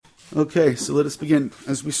Okay, so let us begin.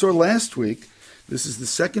 As we saw last week, this is the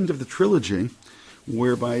second of the trilogy,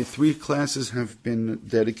 whereby 3 classes have been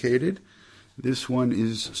dedicated. This one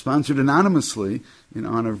is sponsored anonymously in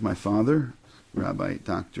honor of my father, Rabbi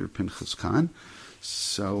Dr. Pinchas Kahn.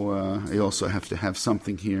 So I also have to have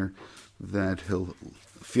something here that he'll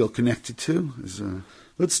feel connected to.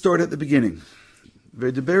 Let's start at the beginning.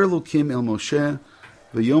 V'deber Elokim el Moshe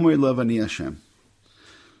v'yomer elav ani Hashem.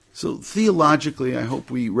 So theologically, I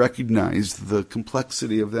hope we recognize the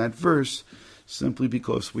complexity of that verse simply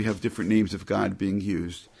because we have different names of God being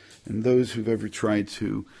used. And those who've ever tried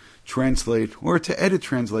to translate or to edit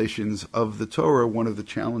translations of the Torah, one of the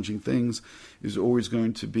challenging things is always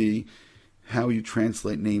going to be how you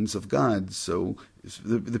translate names of God. So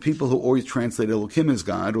the people who always translate Elokim as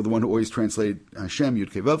God, or the one who always translate Hashem,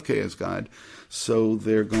 Yud-Kei Vav-Kei as God, so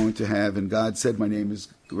they're going to have, and God said, my name is,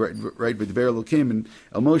 right, V'deber Elokim, and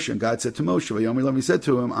El Moshe, and God said to Moshe, Vayomer Elav, he said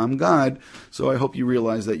to him, I'm God. So I hope you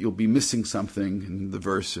realize that you'll be missing something in the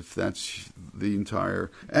verse if that's the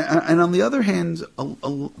entire. And on the other hand,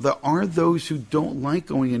 there are those who don't like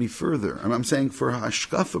going any further. I'm saying for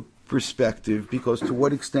Hashkafa perspective, because to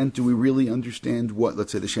what extent do we really understand what,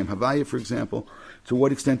 let's say the Shem Havaya, for example, to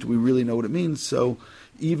what extent do we really know what it means? So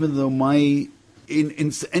even though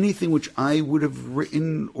in anything which I would have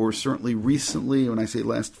written, or certainly recently, when I say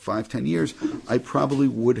last 5-10 years, I probably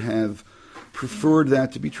would have preferred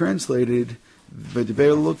that to be translated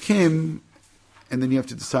V'deber Elokim, and then you have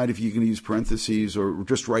to decide if you're going to use parentheses or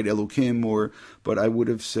just write Elokim, but I would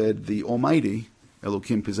have said the Almighty,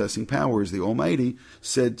 Elokim possessing powers, the Almighty,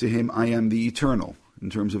 said to him, I am the Eternal,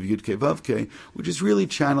 in terms of Yud-Kei Vav-Kei, which is really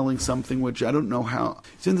channeling something which I don't know how.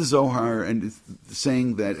 It's in the Zohar, and it's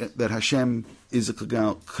saying that Hashem is a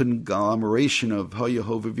conglomeration of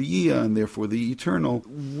Ha-Yehovah V'Yiyah, and therefore the Eternal.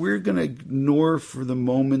 We're going to ignore for the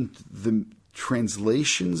moment the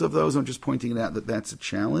translations of those. I'm just pointing out that that's a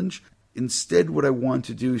challenge. Instead, what I want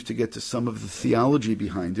to do is to get to some of the theology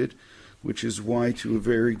behind it, which is why, to a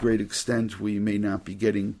very great extent, we may not be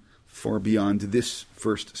getting far beyond this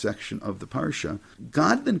first section of the Parsha.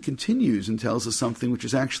 God then continues and tells us something which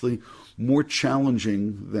is actually more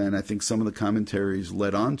challenging than I think some of the commentaries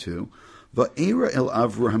led on to. Va'era el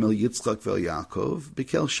Avraham el Yitzchak vel Yaakov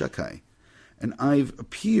bekel shakai. And I've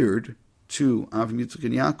appeared to Avram, Yitzchak,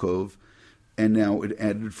 and Yaakov, and now it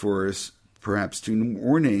added for us perhaps 2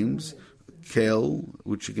 more names, Kel,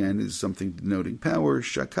 which again is something denoting power,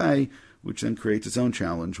 Shakai, which then creates its own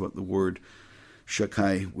challenge, what the word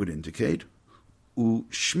Shakai would indicate. U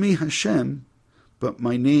Shmi Hashem, but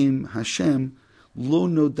my name Hashem, lo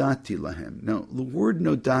nodati lahem. Now, the word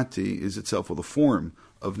nodati is itself, or the form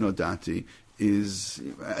of nodati is,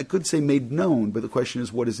 I could say made known, but the question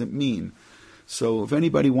is, what does it mean? So if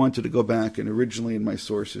anybody wanted to go back, and originally in my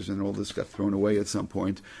sources, and all this got thrown away at some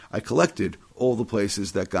point, I collected all the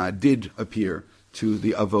places that God did appear to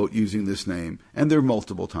the Avot using this name, and there are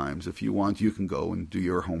multiple times. If you want, you can go and do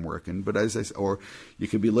your homework. But as I said, or you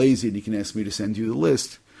can be lazy and you can ask me to send you the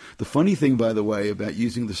list. The funny thing, by the way, about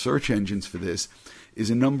using the search engines for this is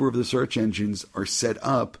a number of the search engines are set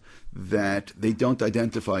up that they don't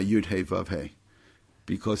identify Yud Hey Vav Hey,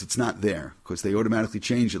 because it's not there, because they automatically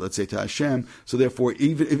change it, let's say, to Hashem. So therefore,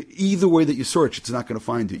 either way that you search, it's not going to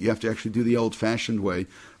find it. You have to actually do the old-fashioned way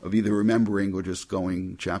of either remembering or just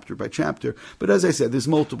going chapter by chapter. But as I said, there's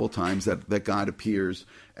multiple times that God appears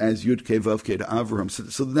as Yud-Kei Vav-Kei to Avraham.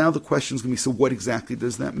 So now the question is going to be, so what exactly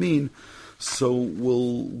does that mean? So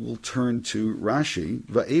we'll turn to Rashi,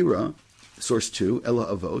 Va'era, source 2, Ela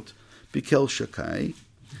Avot, Bikel Shakai,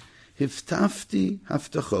 Hiftafti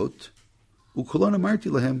Haftachot, Ukolon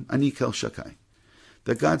amarti lahem ani kel shakai.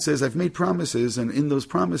 That God says, I've made promises, and in those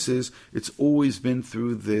promises, it's always been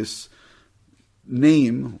through this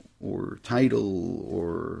name or title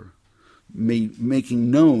or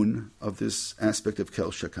making known of this aspect of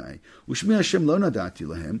kel shakai. Ushmi Hashem lo nadati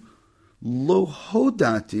lahem, lo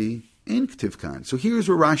hodati en ktivkan. So here's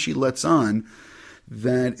where Rashi lets on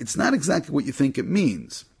that it's not exactly what you think it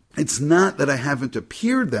means. It's not that I haven't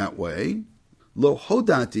appeared that way. Lo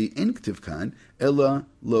hodati en ktivkan, ella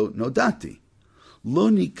lo nodati. Lo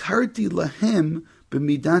nikarti lahem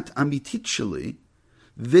b'midat amitit sheli.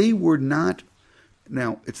 They were not,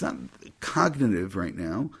 now it's not cognitive right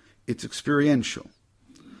now, it's experiential.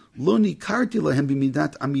 Lo nikarti lahem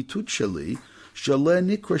b'midat amitut sheli, shaleh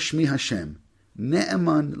nikra shmi Hashem,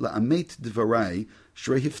 ne'eman la'amet dvarai,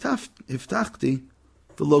 shrei hiftachti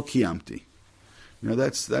v'lo kiyamti.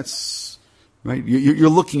 That's right. You're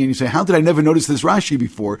looking and you say, how did I never notice this Rashi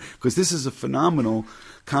before? Because this is a phenomenal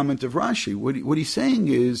comment of Rashi. What he's saying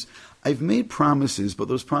is, I've made promises, but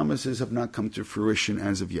those promises have not come to fruition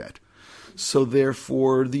as of yet. So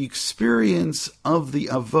therefore, the experience of the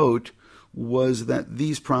Avot was that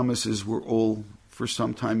these promises were all for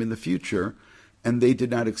some time in the future, and they did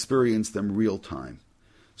not experience them real time.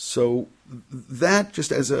 So that,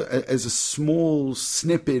 just as a small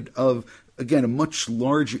snippet of, again, a much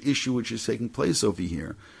larger issue which is taking place over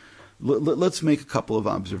here, let's make a couple of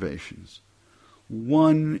observations.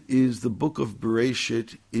 One is the book of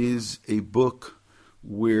Bereshit is a book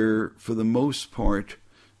where, for the most part,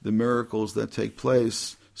 the miracles that take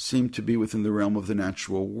place seem to be within the realm of the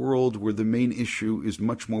natural world, where the main issue is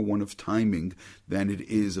much more one of timing than it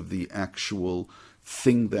is of the actual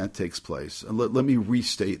thing that takes place. And let me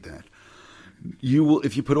restate that. You will,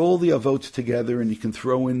 if you put all the avot together and you can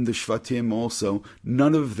throw in the shvatim also,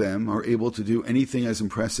 none of them are able to do anything as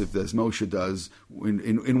impressive as Moshe does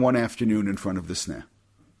in one afternoon in front of the sneh.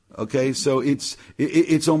 Okay, so it's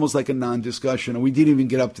almost like a non-discussion. And we didn't even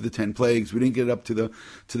get up to the 10 plagues. We didn't get up to the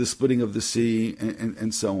splitting of the sea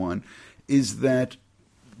and so on. Is that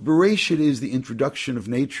Bereshit is the introduction of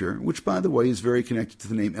nature, which, by the way, is very connected to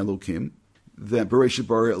the name Elokim. That Bereshit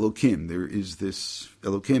bara Elokim, there is this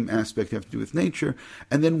Elokim aspect have to do with nature.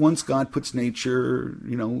 And then once God puts nature,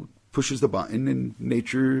 pushes the button and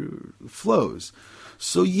nature flows.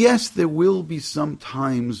 So yes, there will be some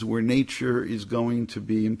times where nature is going to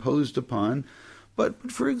be imposed upon.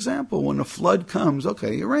 But for example, when a flood comes,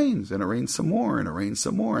 okay, it rains, and it rains some more, and it rains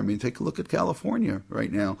some more. I mean, take a look at California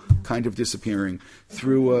right now, kind of disappearing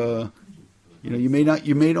through. You may not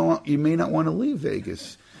want to leave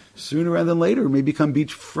Vegas. Sooner rather than later, it may become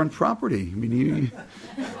beachfront property. I mean,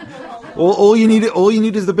 all you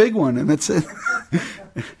need is the big one, and that's it.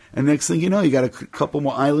 And next thing you know, you got a couple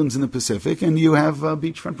more islands in the Pacific, and you have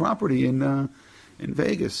beachfront property in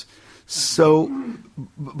Vegas. So,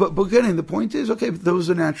 but again, the point is, okay, those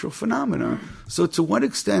are natural phenomena. So to what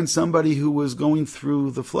extent somebody who was going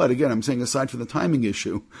through the flood, again, I'm saying aside from the timing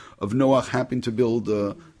issue of Noah happening to build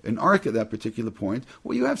an ark at that particular point,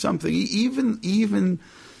 well, you have something, even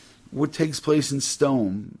what takes place in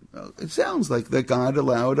stone, it sounds like that God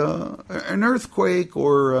allowed an earthquake,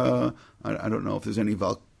 or I don't know if there's any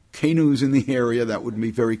volcanoes in the area. That would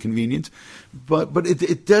be very convenient. But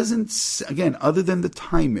it doesn't, again, other than the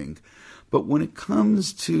timing. But when it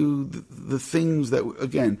comes to the things that,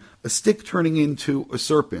 again, a stick turning into a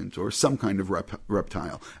serpent or some kind of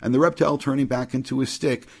reptile, and the reptile turning back into a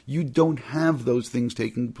stick, you don't have those things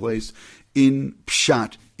taking place in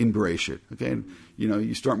Pshat, in Bereshit. Okay?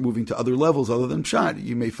 You start moving to other levels other than Pshat.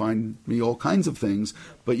 You may find me all kinds of things,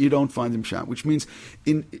 but you don't find them Pshat, which means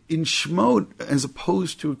in Shemot, as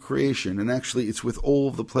opposed to a creation, and actually it's with all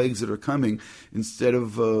of the plagues that are coming, instead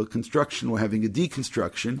of construction, we're having a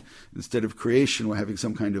deconstruction. Instead of creation, we're having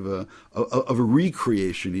some kind of a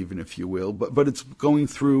recreation, even, if you will. But it's going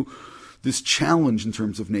through this challenge in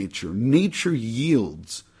terms of nature. Nature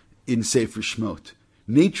yields in Sefer Shemot.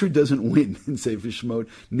 Nature doesn't win in Sefer Shemot.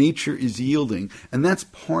 Nature is yielding. And that's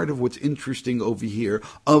part of what's interesting over here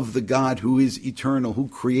of the God who is eternal, who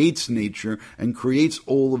creates nature and creates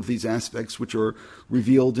all of these aspects which are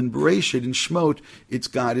revealed in Bereshit. In Shemot, it's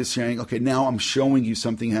God is saying, okay, now I'm showing you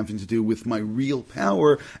something having to do with my real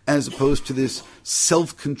power, as opposed to this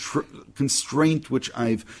self-constraint which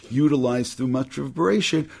I've utilized through much of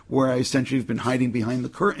Bereshit, where I essentially have been hiding behind the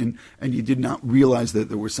curtain, and you did not realize that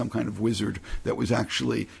there was some kind of wizard that was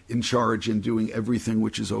actually in charge and doing everything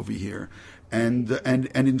which is over here. And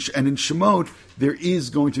in Shemot, there is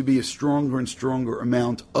going to be a stronger and stronger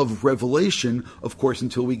amount of revelation, of course,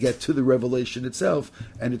 until we get to the revelation itself.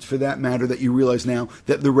 And it's for that matter that you realize now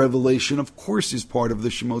that the revelation, of course, is part of the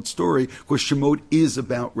Shemot story, because Shemot is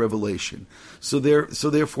about revelation. So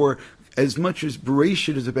therefore, as much as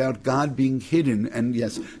Bereshit is about God being hidden, and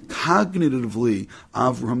yes, cognitively,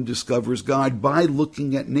 Avraham discovers God by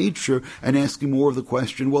looking at nature and asking more of the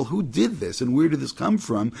question, well, who did this and where did this come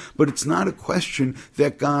from? But it's not a question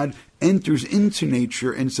that God enters into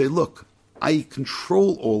nature and say, look, I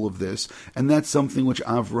control all of this, and that's something which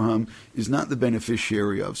Avraham is not the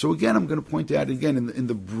beneficiary of. So again, I'm going to point out again in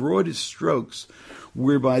the broadest strokes,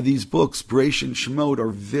 whereby these books, Bereshit and Shemot, are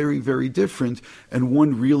very, very different, and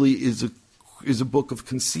one really is a book of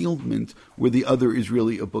concealment, where the other is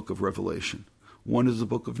really a book of revelation. One is a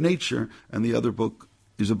book of nature, and the other book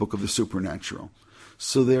is a book of the supernatural.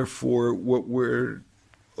 So therefore, what we're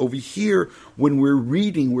over here, when we're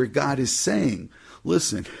reading where God is saying,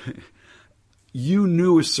 listen, you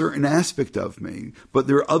knew a certain aspect of me, but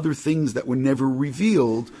there are other things that were never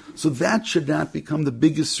revealed. So that should not become the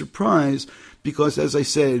biggest surprise, because, as I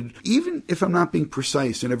said, even if I'm not being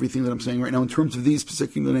precise in everything that I'm saying right now in terms of these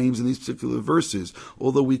particular names and these particular verses,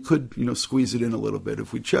 although we could, squeeze it in a little bit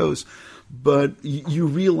if we chose, but you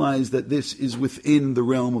realize that this is within the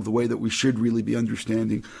realm of the way that we should really be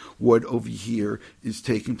understanding what over here is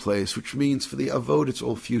taking place, which means for the Avot, it's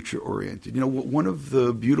all future-oriented. One of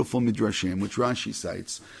the beautiful midrashim, which Rashi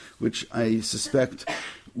cites, which I suspect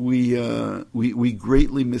we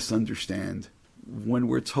greatly misunderstand, when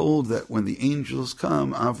we're told that when the angels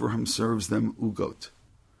come, Avraham serves them ugot.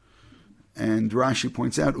 And Rashi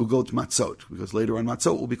points out ugot matzot, because later on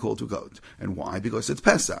matzot will be called ugot. And why? Because it's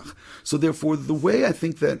Pesach. So therefore, the way I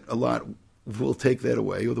think that a lot will take that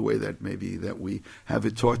away, or the way that maybe that we have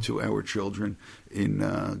it taught to our children in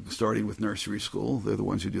starting with nursery school, they're the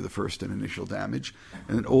ones who do the first and initial damage,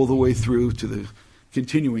 and then all the way through to the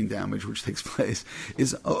continuing damage which takes place,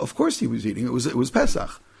 is, of course he was eating, it was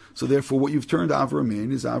Pesach. So therefore, what you've turned Avram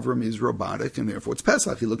in is Avram is robotic, and therefore it's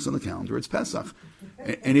Pesach. He looks on the calendar, it's Pesach.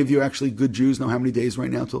 Any of you actually good Jews know how many days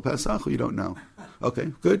right now till Pesach, or you don't know?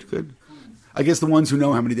 Okay, good. I guess the ones who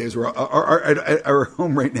know how many days are at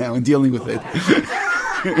home right now and dealing with it.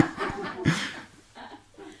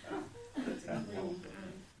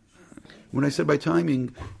 When I said by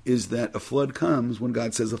timing, is that a flood comes when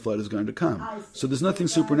God says a flood is going to come. So there's nothing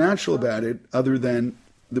supernatural about it other than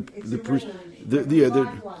it's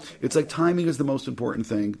like timing is the most important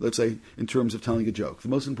thing, let's say, in terms of telling a joke. The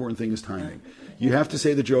most important thing is timing. You have to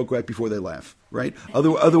say the joke right before they laugh, right?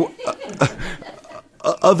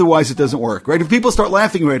 Otherwise, it doesn't work, right? If people start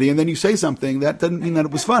laughing already and then you say something, that doesn't mean that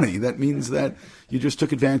it was funny. That means that you just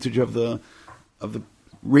took advantage of the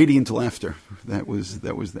radiant laughter that was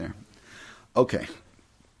there. Okay.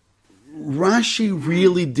 Rashi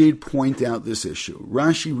really did point out this issue.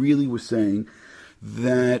 Rashi really was saying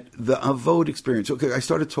that the Avot experience. Okay, I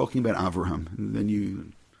started talking about Avraham, and then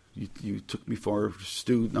you took me far,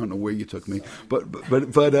 Stu. I don't know where you took me, but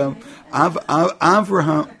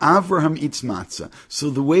Avraham eats matzah.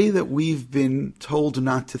 So the way that we've been told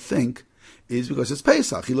not to think is because it's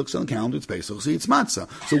Pesach. He looks on the calendar, it's Pesach, so he eats matzah.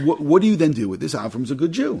 So what do you then do with this? Avram's a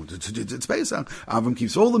good Jew. It's Pesach. Avram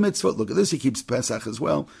keeps all the mitzvot. Look at this, he keeps Pesach as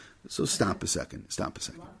well. So stop a second.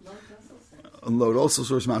 Lot also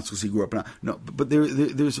serves matzah because he grew up. No, but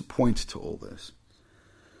there's a point to all this.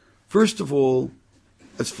 First of all,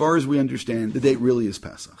 as far as we understand, the date really is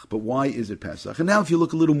Pesach. But why is it Pesach? And now if you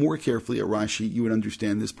look a little more carefully at Rashi, you would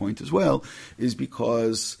understand this point as well, is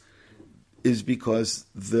because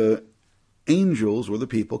the angels or the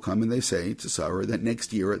people come and they say to Sarah that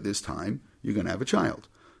next year at this time you're going to have a child.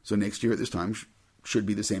 So next year at this time should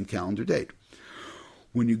be the same calendar date.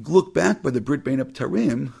 When you look back by the Brit Bein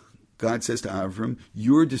HaBetarim, God says to Avram,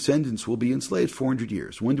 your descendants will be enslaved 400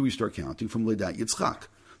 years. When do we start counting? From Leidat Yitzchak.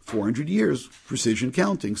 400 years, precision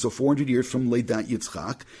counting. So 400 years from Leidat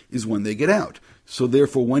Yitzchak is when they get out. So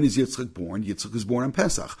therefore, when is Yitzchak born? Yitzchak is born on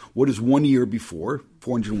Pesach. What is 1 year before?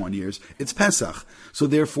 401 years. It's Pesach. So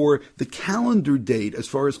therefore, the calendar date, as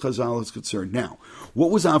far as Chazal is concerned. Now, what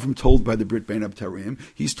was Avram told by the Brit Bein HaBetarim?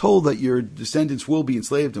 He's told that your descendants will be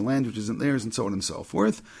enslaved in land which isn't theirs, and so on and so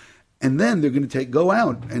forth. And then they're going to go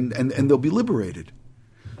out, and they'll be liberated.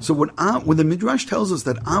 So when the Midrash tells us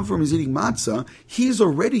that Avram is eating matzah, he's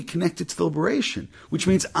already connected to the liberation, which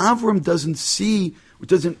means Avram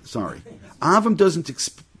doesn't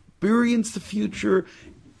experience the future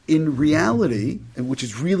in reality, and which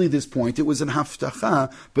is really this point. It was an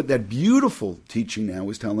haftacha, but that beautiful teaching now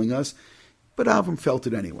is telling us, but Avram felt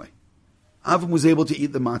it anyway. Avram was able to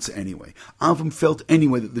eat the matzah anyway. Avram felt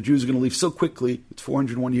anyway that the Jews are going to leave so quickly, it's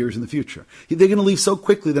 401 years in the future. They're going to leave so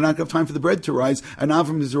quickly, they're not going to have time for the bread to rise, and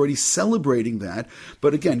Avram is already celebrating that.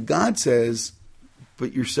 But again, God says,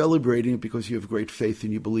 but you're celebrating it because you have great faith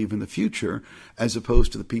and you believe in the future, as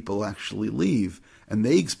opposed to the people who actually leave, and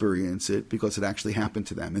they experience it because it actually happened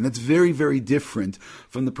to them. And that's very, very different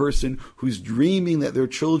from the person who's dreaming that their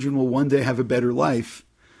children will one day have a better life,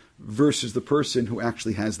 versus the person who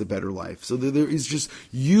actually has the better life. So there is just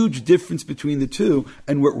huge difference between the two.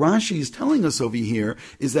 And what Rashi is telling us over here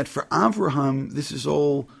is that for Avraham, this is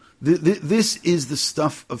all, this is the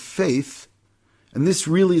stuff of faith. And this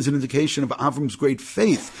really is an indication of Avram's great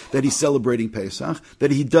faith that he's celebrating Pesach,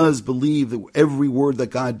 that he does believe that every word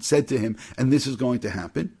that God said to him, and this is going to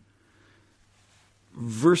happen,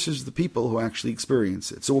 versus the people who actually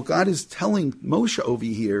experience it. So what God is telling Moshe over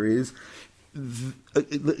here is,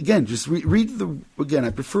 again, just read the. Again, I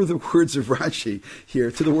prefer the words of Rashi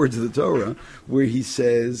here to the words of the Torah, where he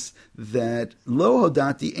says that lo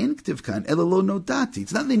hodati en ktivkan ela lo nodati.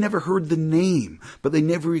 It's not they never heard the name, but they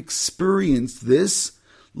never experienced this.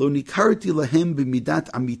 Lo nikarti lahem b'midat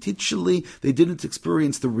amitit sheli. They didn't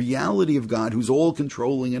experience the reality of God, who's all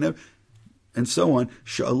controlling and so on.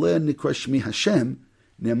 Sha'aleh nikra shmi Hashem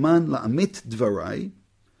ne'man la'amit dvarai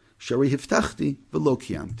shari hiftachti v'lo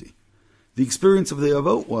kiyamti. The experience of the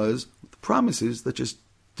Avot was the promises that just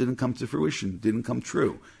didn't come to fruition, didn't come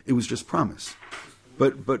true. It was just promise.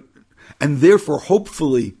 And therefore,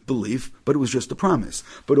 hopefully, belief, but it was just a promise.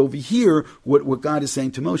 But over here, what God is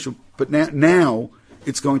saying to Moshe, but now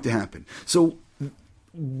it's going to happen. So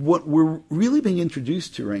what we're really being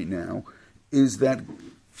introduced to right now is that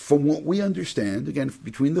from what we understand, again,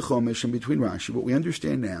 between the Chumash and between Rashi, what we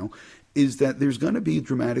understand now is that there's going to be a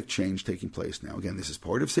dramatic change taking place now. Again, this is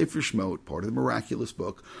part of Sefer Shemot, part of the miraculous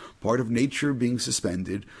book, part of nature being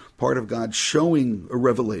suspended, part of God showing a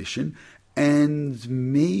revelation, and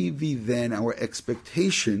maybe then our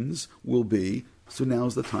expectations will be, so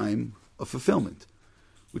now's the time of fulfillment,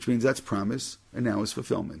 which means that's promise, and now is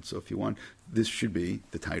fulfillment. So if you want, the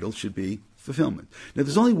title should be fulfillment. Now,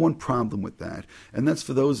 there's only one problem with that, and that's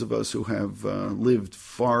for those of us who have lived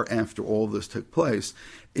far after all this took place,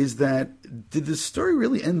 is that did the story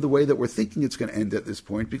really end the way that we're thinking it's going to end at this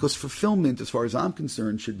point? Because fulfillment, as far as I'm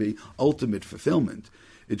concerned, should be ultimate fulfillment.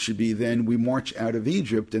 It should be then we march out of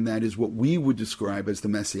Egypt, and that is what we would describe as the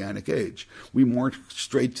Messianic age. We march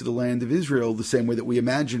straight to the land of Israel the same way that we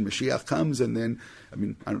imagine Mashiach comes, and then, I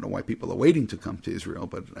don't know why people are waiting to come to Israel,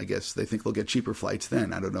 but I guess they think they'll get cheaper flights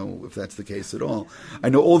then. I don't know if that's the case at all. I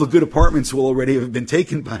know all the good apartments will already have been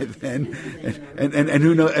taken by then, and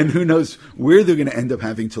who knows where they're going to end up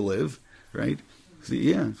having to live, right? So,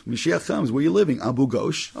 yeah, Mashiach comes. Where are you living? Abu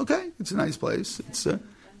Ghosh. Okay, it's a nice place. It's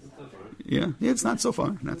it's not so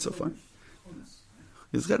far. Not so far.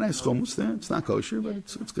 It's got nice hummus there. It's not kosher, but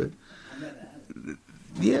it's good.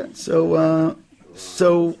 Yeah. So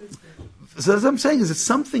as I'm saying is that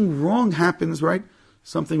something wrong happens, right?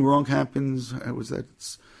 Something wrong happens. Was that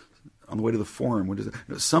it's on the way to the forum? What is it?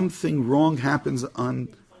 No, something wrong happens on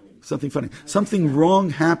something funny. Something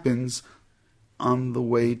wrong happens on the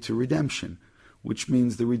way to redemption, which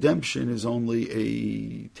means the redemption is only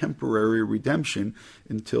a temporary redemption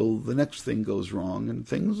until the next thing goes wrong, and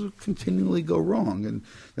things continually go wrong, and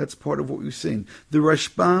that's part of what we've seen. The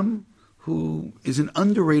Rashbam, who is an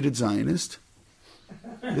underrated Zionist,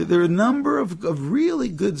 there are a number of really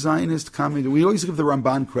good Zionist commentators. We always give the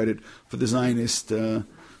Ramban credit for the Zionist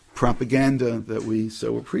propaganda that we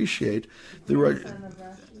so appreciate.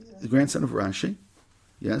 The grandson of Rashi,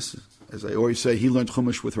 yes, as I always say, he learned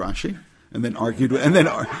Chumash with Rashi. And then argued, and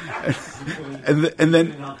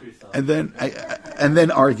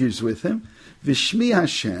then argues with him. V'shmi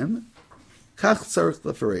Hashem, kach tzarich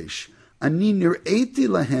lefaresh. Ani nir'eti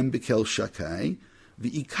lahem b'kel shakai,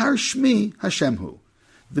 v'ikar shmi Hashem hu.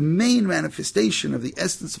 The main manifestation of the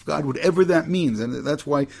essence of God, whatever that means, and that's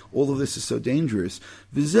why all of this is so dangerous.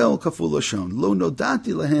 V'zel kaful lashon, lo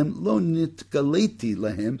nodati lahem, lo nitgaleti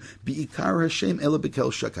lahem, bi'ikar Hashem ela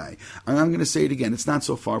b'kel shakai. And I'm going to say it again, it's not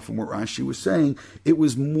so far from what Rashi was saying. It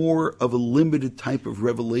was more of a limited type of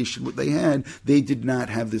revelation what they had. They did not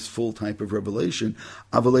have this full type of revelation.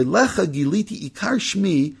 Avalei lecha giliti ikar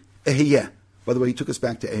shmi ehiyeh. By the way, he took us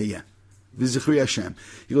back to ehiyeh. V'zichri Hashem.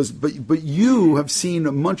 He goes, but you have seen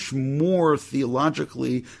a much more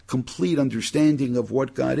theologically complete understanding of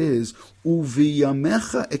what God is.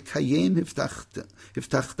 Uviyamecha ekayem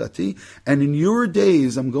hiftachtati. And in your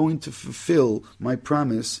days, I'm going to fulfill my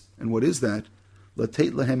promise. And what is that?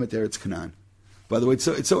 Latet lahem et eretz Canaan. By the way,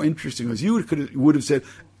 it's so interesting because you would have said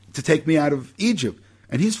to take me out of Egypt.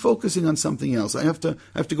 And he's focusing on something else. I have to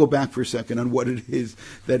go back for a second on what it is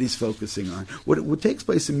that he's focusing on. What takes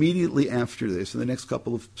place immediately after this, in the next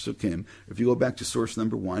couple of psukim, if you go back to source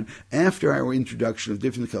number 1, after our introduction of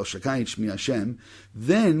Divin Kel Shakai and Shmi Hashem,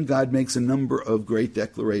 then God makes a number of great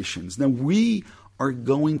declarations. Now we are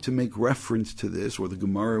going to make reference to this, or the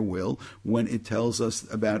Gemara will, when it tells us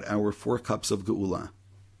about our 4 cups of Geula,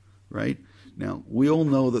 right? Now, we all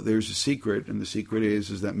know that there's a secret, and the secret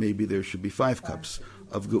is that maybe there should be 5 cups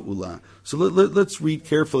of Geula. So let's read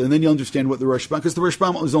carefully, and then you'll understand what the Rashbam, because the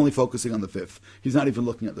Rashbam is only focusing on the 5th. He's not even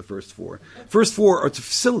looking at the first 4. First 4 are to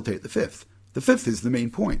facilitate the 5th. The 5th is the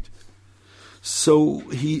main point. So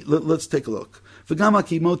let's take a look. V'gam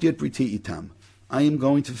hakimoti et briti itam. I am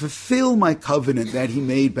going to fulfill my covenant that he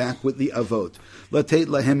made back with the Avot. Lateit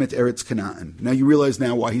lahem et Eretz Canaan. Now you realize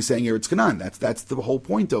now why he's saying Eretz Canaan. That's the whole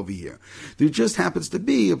point over here. There just happens to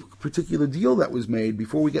be a particular deal that was made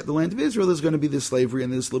before we get the land of Israel. There's going to be this slavery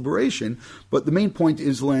and this liberation, but the main point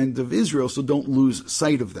is the land of Israel, so don't lose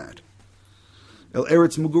sight of that. El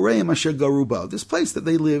Eretz Mugureim Asher Garuba. This place that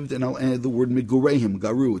they lived, and I'll add the word Migureim,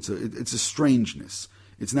 Garu. It's a strangeness.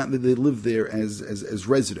 It's not that they live there as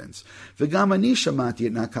residents. V'gam ani shamati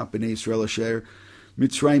et nakap b'nei Yisrael asher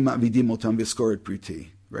Mitzrayim ma'vidim otam v'skoret priti.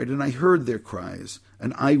 Right, and I heard their cries,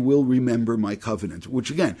 and I will remember my covenant.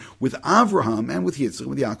 Which again, with Avraham and with Yitzchak,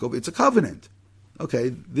 with Yaakov, it's a covenant. Okay,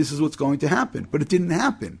 this is what's going to happen, but it didn't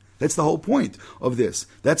happen. That's the whole point of this.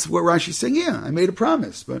 That's what Rashi's saying. Yeah, I made a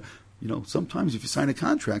promise, but sometimes if you sign a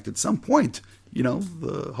contract, at some point,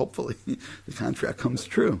 hopefully the contract comes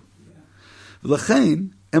true.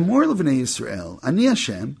 V'lachein emor levnei Yisrael ani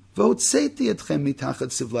Hashem v'hotzeti etchem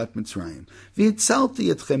mitachat sivlat Mitzrayim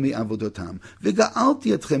v'yitzalti etchem mi'avodotam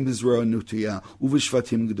v'ga'alti etchem b'zroa nutuya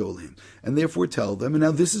u'v'shvatim gedolim. And therefore tell them, and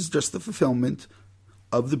now this is just the fulfillment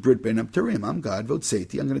of the Brit Ben Abtarim. I'm God,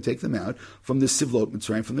 Votseti, I'm going to take them out from the Sivlot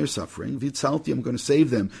Mitzrayim, from their suffering. Vitzalti, I'm going to save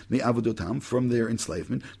them, Me'avodotam, from their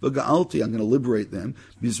enslavement. V'ga'alti, I'm going to liberate them,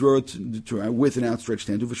 Bizrot, with an outstretched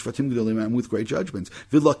hand, V'shvatim gedolim, with great judgments.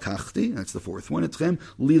 V'lakachti, that's the fourth one, Etchem,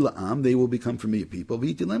 Lila'am, they will become for me a people.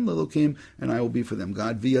 V'itilem lelokim, and I will be for them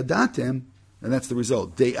God. V'yadatem, and that's the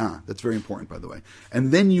result. De'ah, that's very important, by the way.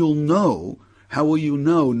 And then you'll know, how will you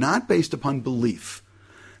know? Not based upon belief,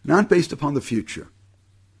 not based upon the future.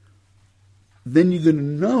 Then you're going to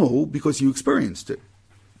know because you experienced it.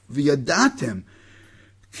 V'yadatem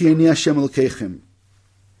ki ani Hashem Elokeichem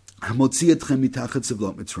hamotzi etchem mitachat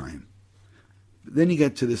sivlot Mitzrayim. Then you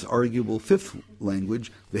get to this arguable fifth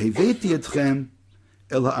language. V'heveti etchem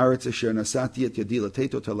el haaretz asher nasati et yadi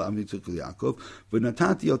lateit ota la'avim yitzchak Yaakov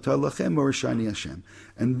v'natati ota lachem orashani Hashem.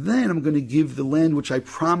 And then I'm going to give the land which I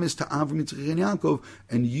promised to Avram, Yitzchak, and Yaakov,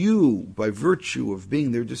 and you, by virtue of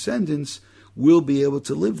being their descendants, will be able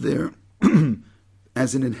to live there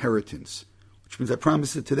as an inheritance, which means I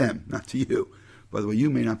promised it to them, not to you. By the way,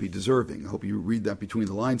 you may not be deserving. I hope you read that between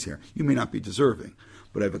the lines here. You may not be deserving,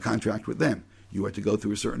 but I have a contract with them. You had to go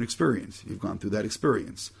through a certain experience. You've gone through that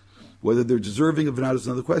experience. Whether they're deserving of it or not is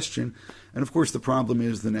another question. And of course, the problem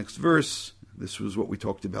is the next verse. This was what we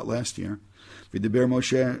talked about last year. V'diber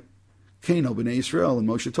Moshe Keno b'nei Yisrael, and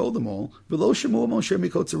Moshe told them all, V'lo shemu Moshe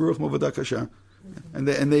mikotz ruach movadah kasha. And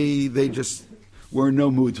they just were in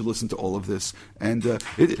no mood to listen to all of this. And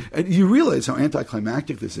you realize how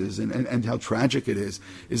anticlimactic this is and how tragic it is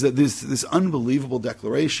that this unbelievable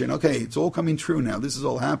declaration, okay, it's all coming true now, this is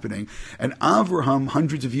all happening. And Avraham,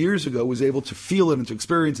 hundreds of years ago, was able to feel it and to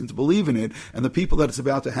experience and to believe in it, and the people that it's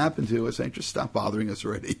about to happen to are saying, just stop bothering us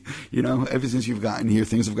already. Ever since you've gotten here,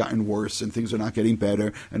 things have gotten worse, and things are not getting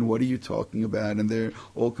better, and what are you talking about? And there are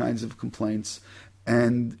all kinds of complaints.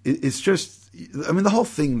 And it's just, the whole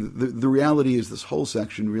thing, the reality is this whole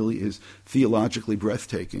section really is theologically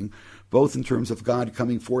breathtaking, both in terms of God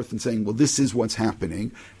coming forth and saying, well, this is what's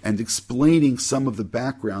happening, and explaining some of the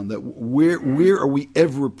background, that where are we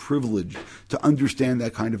ever privileged to understand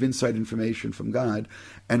that kind of inside information from God.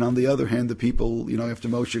 And on the other hand, the people, after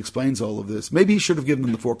Moshe explains all of this, maybe he should have given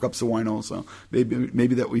them the 4 cups of wine also,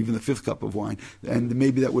 maybe that even the 5th cup of wine, and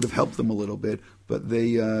maybe that would have helped them a little bit, but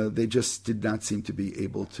they just did not seem to be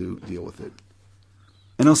able to deal with it.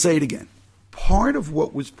 And I'll say it again. Part of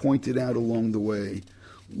what was pointed out along the way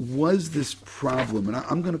was this problem, and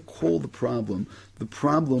I'm going to call the problem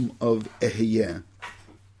of Ehiyeh.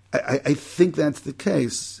 I think that's the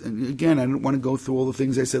case. And again, I don't want to go through all the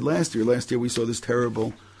things I said last year. Last year we saw this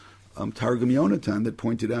terrible Targum Yonatan that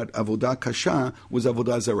pointed out Avodah Kasha was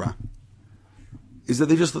Avodah Zarah. Is that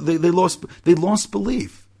they lost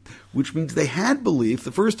belief, which means they had belief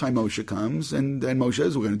the first time Moshe comes, and Moshe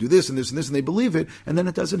says, we're going to do this and this and this, and they believe it, and then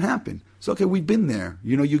it doesn't happen. So, okay, we've been there.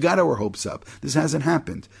 You got our hopes up. This hasn't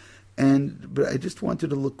happened. But I just wanted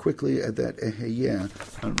to look quickly at that Ehiyeh.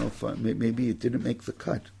 I don't know if maybe it didn't make the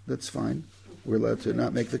cut. That's fine. We're allowed to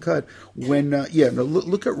not make the cut. Look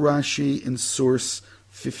at Rashi in source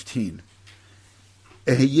 15.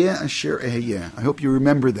 Ehiyeh asher Ehiyeh. I hope you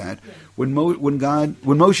remember that. When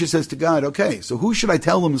Moshe says to God, okay, so who should I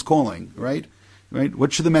tell them is calling, right?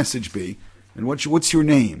 What should the message be? And what's your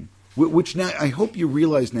name? Which now, I hope you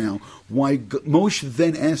realize now why Moshe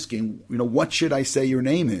then asking, what should I say your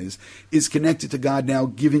name is connected to God now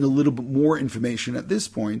giving a little bit more information at this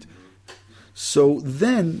point. So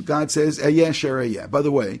then God says, Eyeh asher Eyeh. By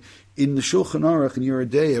the way, in the Shulchan Aruch in Yoreh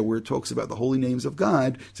De'ah, where it talks about the holy names of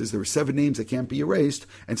God, it says there are 7 names that can't be erased,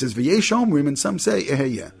 and it says V'yesh Omrim, and some say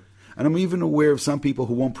Ehiyeh. And I'm even aware of some people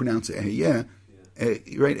who won't pronounce Ehyeh,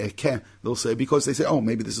 right? Ekeh, they'll say, because they say, oh,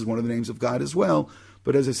 maybe this is one of the names of God as well.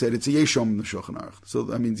 But as I said, it's a Yeshom in the Shulchan Aruch. So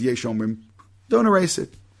that means Yeshomrim. Don't erase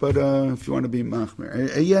it. But if you want to be machmer,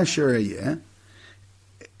 Ehyeh sher Ehyeh,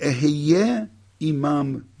 Ehyeh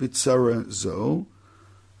imam b'tzara zo,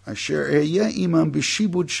 asher Ehyeh imam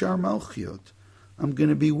b'shibud shar malchiot. I'm going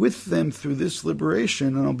to be with them through this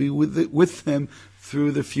liberation, and I'll be with them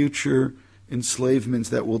through the future enslavements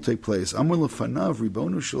that will take place. Amar lefanav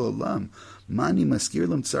ribonu shel olam, mani maskir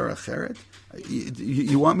lem tzara acheret.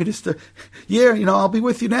 You want me to start? Yeah, I'll be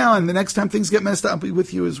with you now, and the next time things get messed up, I'll be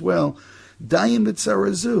with you as well. Dayim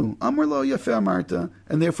b'tzara zu, amar lo yafeh amarta,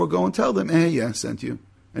 and therefore go and tell them, Ehyeh sent you,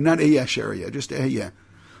 and not Ehyeh sheria, just Ehyeh.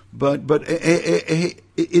 But it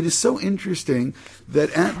is so interesting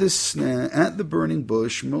that at the burning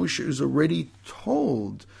bush, Moshe is already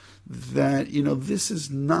told that this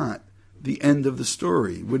is not the end of the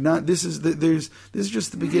story. This is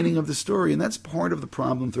just the beginning of the story, and that's part of the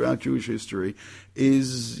problem throughout Jewish history.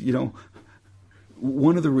 Is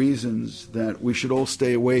one of the reasons that we should all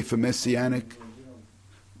stay away from messianic.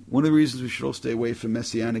 One of the reasons we should all stay away from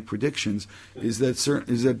messianic predictions is that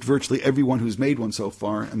virtually everyone who's made one so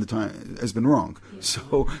far and the time has been wrong.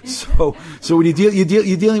 So when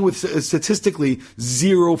you're dealing with statistically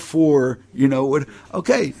 0-4,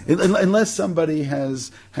 okay, unless somebody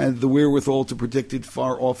has had the wherewithal to predict it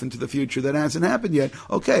far off into the future that hasn't happened yet.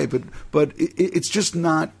 Okay, but it's just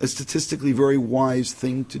not a statistically very wise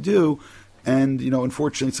thing to do, and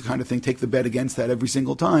unfortunately, it's the kind of thing. Take the bet against that every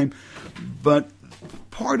single time, but.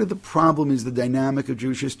 Part of the problem is the dynamic of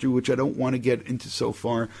Jewish history, which I don't want to get into so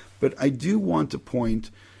far, but I do want to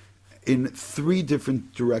point in 3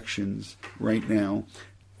 different directions right now.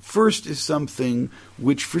 First is something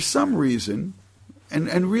which, for some reason,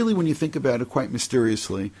 and really when you think about it quite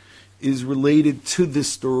mysteriously, is related to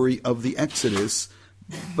this story of the Exodus,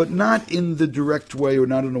 but not in the direct way or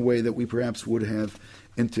not in a way that we perhaps would have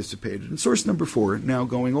anticipated. In source number 4, now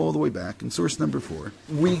going all the way back, in source number 4,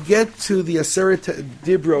 we get to the Aseret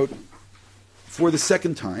Dibrot for the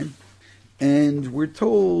second time, and we're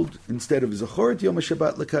told, instead of Zachoret Yom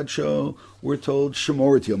HaShabbat L'Kadsho, we're told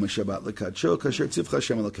Shemoret Yom HaShabbat L'Kadsho, Kasher Tzivcha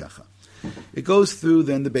Hashem Elokecha. It goes through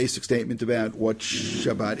then the basic statement about what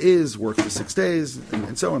Shabbat is, work for 6 days,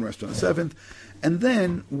 and so on, rest on the 7th. And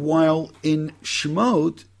then, while in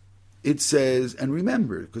Shemot, it says, and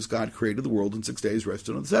remember, because God created the world in 6 days,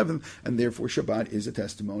 rested on the 7th, and therefore Shabbat is a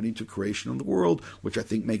testimony to creation of the world, which I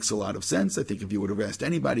think makes a lot of sense. I think if you would have asked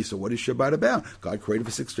anybody, so what is Shabbat about? God created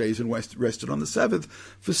for 6 days and rested on the 7th.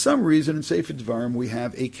 For some reason, in Sefer Dvarim, we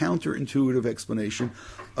have a counterintuitive explanation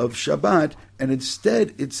of Shabbat, and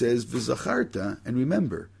instead it says, V'zacharta, and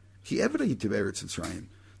remember, Ki eved hayita be'eretz Mitzrayim,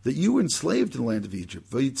 that you were enslaved in the land of Egypt.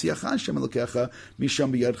 V'yitziacha Hashem Elokecha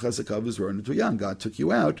misham b'yad chazakav v'zrorin v'toyan. God took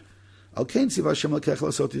you out. And therefore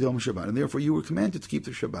you were commanded to keep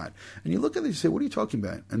the Shabbat. And you look at it and you say, what are you talking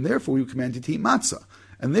about? And therefore you were commanded to eat matzah.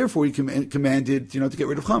 And therefore you commanded, to get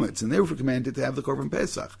rid of chametz. And therefore commanded to have the korban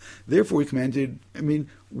pesach. Therefore we commanded,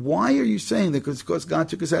 why are you saying that because God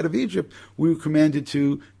took us out of Egypt, we were commanded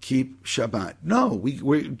to keep Shabbat? No,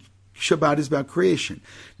 Shabbat is about creation.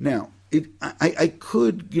 Now, I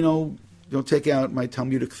could, take out my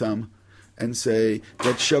Talmudic thumb and say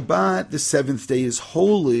that Shabbat, the 7th day, is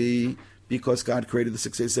holy because God created the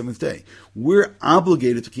 6th day, 7th day. We're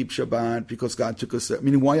obligated to keep Shabbat because God took us,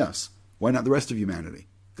 why us? Why not the rest of humanity?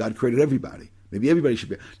 God created everybody. Maybe everybody should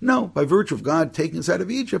be. No, by virtue of God taking us out of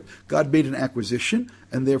Egypt, God made an acquisition,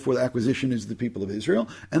 and therefore the acquisition is the people of Israel,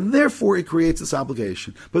 and therefore it creates this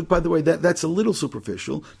obligation. But by the way, that's a little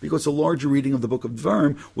superficial, because a larger reading of the book of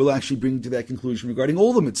Dvarim will actually bring to that conclusion regarding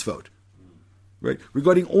all the mitzvot. Right?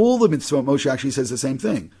 Regarding all the mitzvot, Moshe actually says the same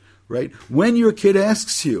thing. Right? When your kid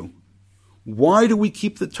asks you, why do we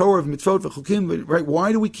keep the Torah of mitzvot v'chukim, right?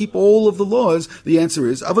 Why do we keep all of the laws? The answer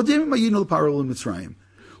is, Avodim mayinu l'parol Mitzrayim,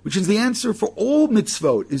 which is the answer for all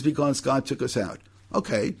mitzvot is because God took us out.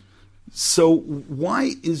 Okay, so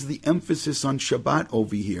why is the emphasis on Shabbat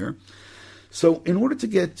over here? So in order to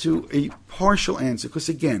get to a partial answer, because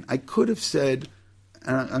again, I could have said,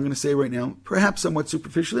 and I'm going to say right now, perhaps somewhat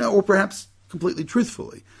superficially, or perhaps completely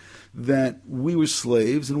truthfully, that we were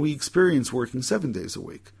slaves and we experienced working 7 days a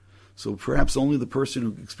week. So perhaps only the person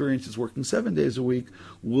who experiences working 7 days a week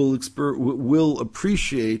will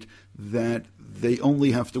appreciate that they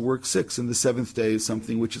only have to work 6, and the 7th day is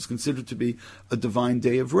something which is considered to be a divine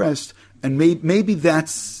day of rest. And maybe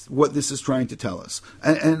that's what this is trying to tell us.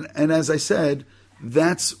 And as I said,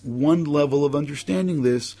 that's one level of understanding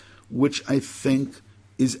this, which I think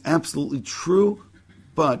is absolutely true,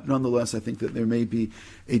 But nonetheless, I think that there may be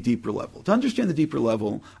a deeper level. To understand the deeper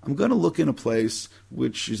level, I'm going to look in a place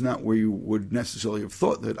which is not where you would necessarily have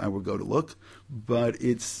thought that I would go to look, but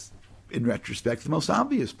it's, in retrospect, the most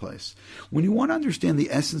obvious place. When you want to understand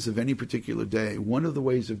the essence of any particular day, one of the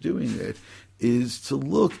ways of doing it is to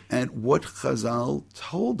look at what Chazal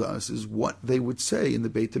told us is what they would say in the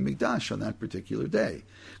Beit HaMikdash on that particular day,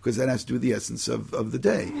 because that has to do with the essence of the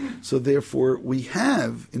day. So therefore, we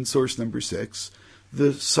have, in source number 6,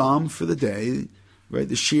 the psalm for the day, right?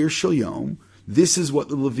 The Shir Shel Yom. This is what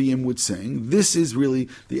the Levium would sing. This is really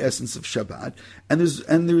the essence of Shabbat. And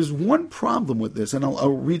there's one problem with this, and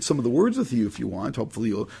I'll read some of the words with you if you want.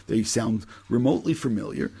 Hopefully they sound remotely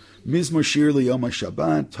familiar. Mizmor Shir Liyom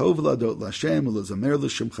HaShabbat, Tov Ladot L'Hashem, L'Zamer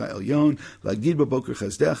L'Shemcha Elyon, L'Agid B'Boker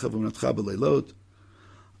Chazdecha V'Mnatcha B'Leilot,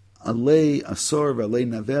 Alei Asor V'Alei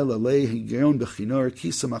Navel Alei Higion B'Chinor Ki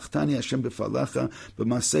Samachtani Hashem B'Falecha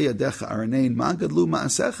B'Masei Yadecha Aranein Ma Gadlu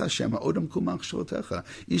Ma'asecha Hashem Ha'odam Kumach Shorotecha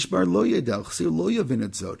Ish Bar Lo Yedal Chsir Lo Yavin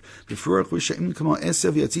Et Zot B'Fruach Rishayim Kamo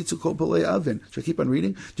Esev Yatzitzu Kol Palei Avin. Should I keep on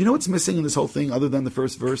reading? Do you know what's missing in this whole thing other than the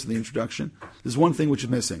first verse of the introduction? There's one thing which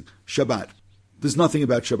is missing. Shabbat. There's nothing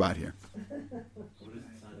about Shabbat here.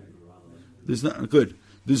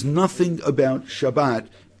 There's nothing about Shabbat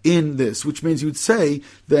in this, which means you would say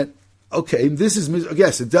that, okay, this is,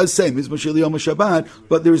 yes, it does say Mizmor Shir Yom Shabbat,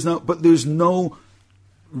 but there's no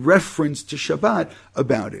reference to Shabbat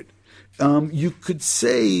about it. You could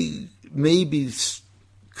say maybe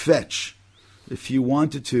kvetch, if you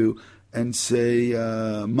wanted to, and say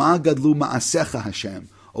Ma Gadlu Ma'asecha Hashem.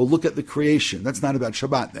 Oh, look at the creation. That's not about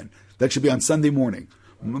Shabbat then. That should be on Sunday morning.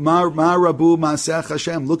 Ma Rabu Ma'asech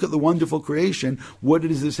Hashem. Look at the wonderful creation. What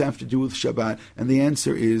does this have to do with Shabbat? And the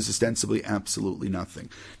answer is ostensibly absolutely nothing.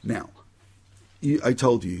 Now, I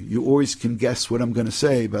told you, you always can guess what I'm going to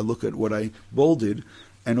say by look at what I bolded.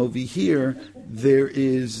 And over here, there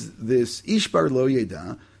is this Ishbar Lo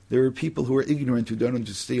Yeda. There are people who are ignorant, who don't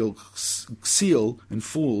understand, seal and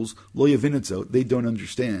fools, Lo Yavinetzo, they don't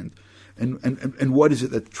understand. And what is it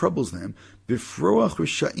that troubles them? B'froach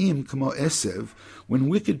risha'im kamo esev, when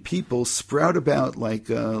wicked people sprout about like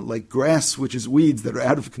grass, which is weeds that are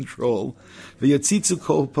out of control. V'yatzitzu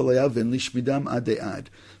kol palayavin lishmidam adead.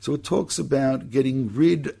 So it talks about getting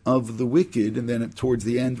rid of the wicked, and then towards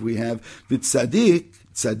the end we have v'tzadik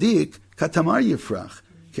katamar yifrach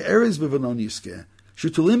ke'erez b'valon yiskeh.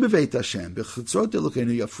 Shutulim b'veit Hashem b'chutzot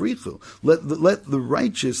Elokeinu yafrichu. Let the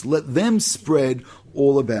righteous, let them spread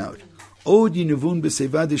all about. Od yinuvun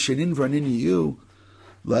b'seivad shenin v'ranin yiyu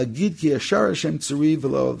la'agid ki yashar Hashem tzuri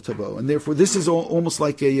v'lo tavo. And therefore, this is almost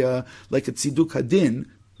like a tziduk hadin,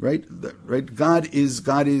 right? Right? God is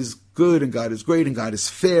good, and God is great, and God is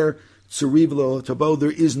fair. Tzuri v'lo tavo.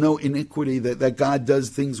 There is no iniquity, that God does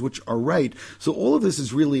things which are right. So all of this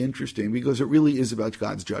is really interesting because it really is about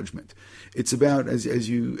God's judgment. It's about, as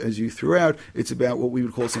you threw out, it's about what we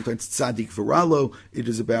would call sometimes tzaddik v'ralo. It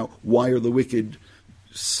is about why are the wicked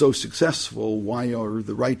so successful, why are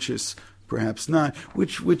the righteous perhaps not,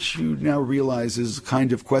 which you now realize is a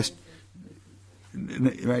kind of question,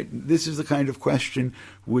 right? This is the kind of question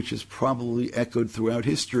which is probably echoed throughout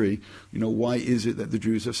history. Why is it that the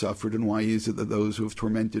Jews have suffered, and why is it that those who have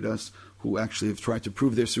tormented us, who actually have tried to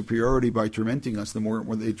prove their superiority by tormenting us, the more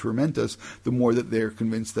they torment us, the more that they're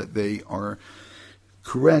convinced that they are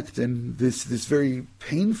correct. And this very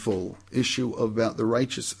painful issue about the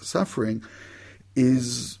righteous suffering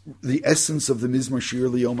is the essence of the Mizmor Shir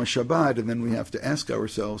Liyom HaShabbat, and then we have to ask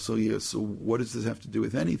ourselves, so what does this have to do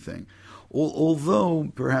with anything?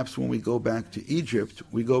 Although, perhaps when we go back to Egypt,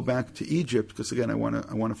 because again, I want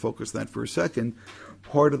to focus that for a second.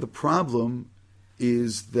 Part of the problem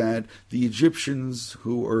is that the Egyptians,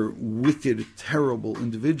 who are wicked, terrible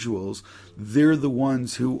individuals, they're the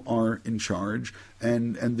ones who are in charge,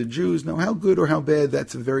 and the Jews, now how good or how bad,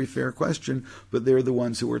 that's a very fair question, but they're the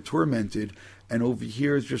ones who are tormented. And over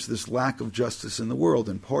here is just this lack of justice in the world.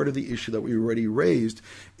 And part of the issue that we already raised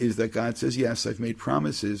is that God says, yes, I've made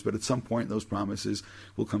promises, but at some point those promises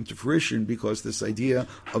will come to fruition, because this idea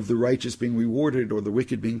of the righteous being rewarded or the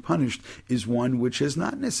wicked being punished is one which has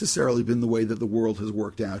not necessarily been the way that the world has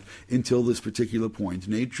worked out until this particular point.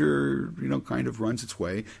 Nature, kind of runs its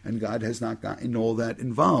way, and God has not gotten all that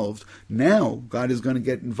involved. Now God is going to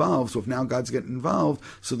get involved. So if now God's getting involved,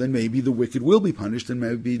 so then maybe the wicked will be punished, and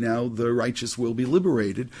maybe now the righteous will be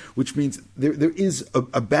liberated, which means there is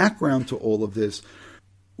a background to all of this.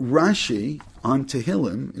 Rashi on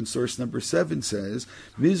Tehillim in source number 7 says,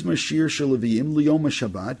 Mizmor Shir Shel Leviim Liyom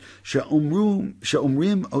HaShabbat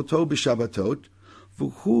she'omrim oto b'Shabbatot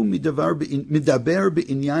v'hu midaber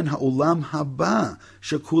be'inyan ha'olam haba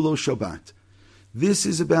shekulo Shabbat. This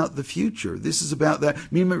is about the future. This is about that.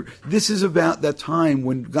 Remember, this is about that time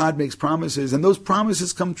when God makes promises, and those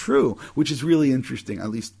promises come true, which is really interesting. At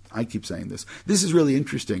least I keep saying this. This is really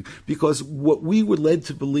interesting because what we were led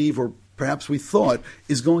to believe, or perhaps we thought,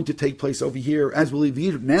 is going to take place over here as we leave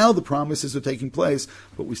Egypt. Now the promises are taking place,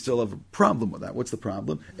 but we still have a problem with that. What's the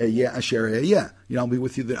problem? I'll be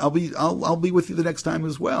with you. I'll be with you the next time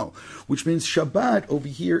as well. Which means Shabbat over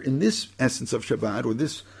here in this essence of Shabbat, or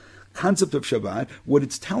this concept of Shabbat, what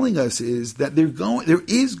it's telling us is that there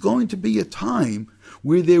is going to be a time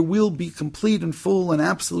where there will be complete and full and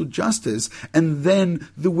absolute justice, and then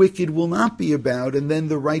the wicked will not be about, and then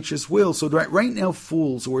the righteous will. So right now,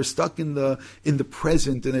 fools who are stuck in the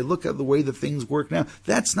present and they look at the way the things work now,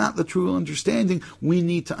 that's not the true understanding. We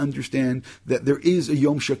need to understand that there is a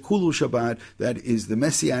Yom Shekulu Shabbat, that is the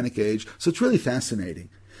Messianic age. So it's really fascinating.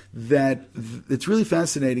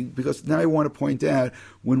 Because now I want to point out,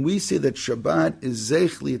 when we say that Shabbat is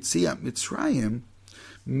Zech Li'Yetziat Mitzrayim,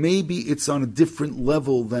 maybe it's on a different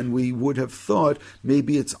level than we would have thought.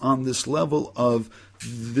 Maybe it's on this level of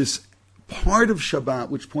this part of Shabbat,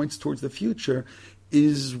 which points towards the future,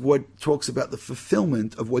 is what talks about the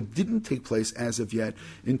fulfillment of what didn't take place as of yet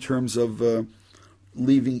in terms of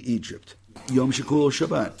leaving Egypt. Yom Shekul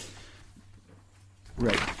Shabbat.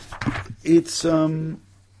 Right. It's...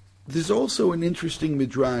 There's also an interesting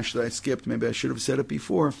midrash that I skipped. Maybe I should have said it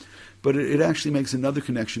before, but it actually makes another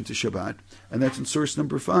connection to Shabbat, and that's in source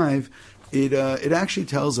number 5. It actually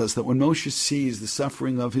tells us that when Moshe sees the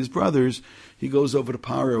suffering of his brothers, he goes over to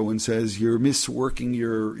Paro and says, "You're misworking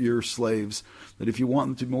your slaves. That if you want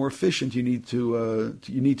them to be more efficient, you need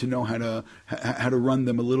to know how to run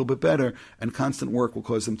them a little bit better. And constant work will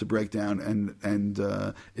cause them to break down, and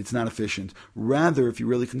it's not efficient. Rather, if you're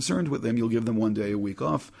really concerned with them, you'll give them one day a week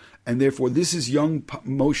off. And therefore, this is young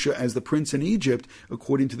Moshe as the prince in Egypt,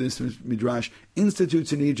 according to this midrash,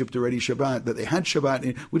 institutes in Egypt already Shabbat, that they had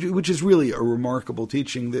Shabbat, which is really a remarkable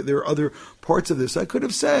teaching. There are other parts of this. I could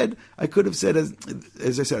have said,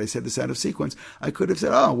 as I said this out of sequence. I could have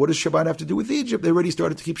said, what does Shabbat have to do with Egypt? They already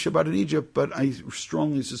started to keep Shabbat in Egypt, but I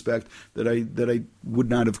strongly suspect that I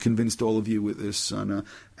would not have convinced all of you with this on an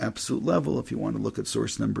absolute level. If you want to look at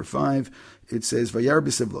source number 5, it says, "Vayar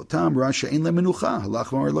b'sevlotam Rasha ein lemenucha halach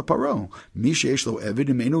v'amar laparo mi sheyesh lo eved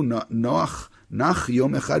imenu nach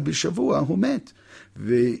yom echad b'shavua hu met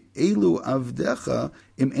ve'elu avdecha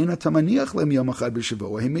im ein tamaniach lem yom echad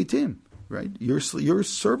b'shavua hem metim." Right, your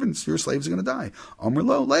servants, your slaves are going to die. Amar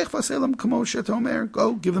lo leich vaselam k'Moshe tomer.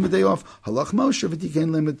 Go, give them a day off. Halach Moshe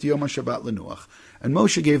v'tikein lem et yom haShabbat lenuach. And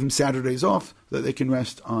Moshe gave them Saturdays off that they can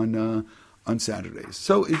rest on Saturdays.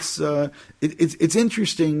 So it's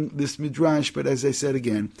interesting, this midrash, but as I said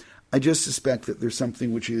again, I just suspect that there's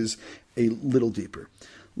something which is a little deeper.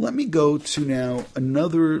 Let me go to now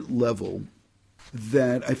another level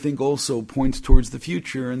that I think also points towards the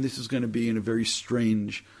future, and this is going to be in a very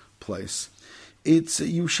strange place. It's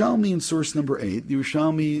Yerushalmi in source number 8. The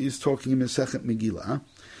Yerushalmi is talking in Masechet Megillah.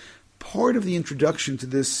 Part of the introduction to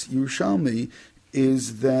this Yerushalmi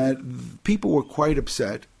is that people were quite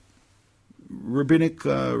upset. Rabbinic,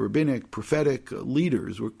 prophetic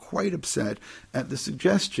leaders were quite upset at the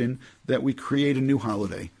suggestion that we create a new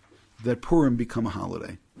holiday, that Purim become a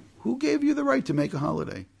holiday. Who gave you the right to make a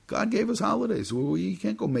holiday? God gave us holidays. Well, you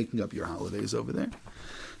can't go making up your holidays over there.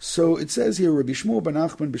 So it says here, Rabbi Shmuel ben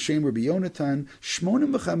Nachman b'shem Rabbi Yonatan,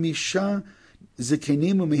 85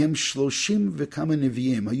 zekenim u'mehem 30 v'kama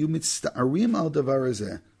neviim hayu mitzta'arim al davar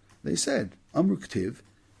hazeh. They said, Amru k'tiv,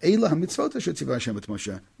 Eila ha-mitzvot asher tzivah Hashem et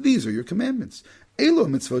Moshe. These are your commandments. Eila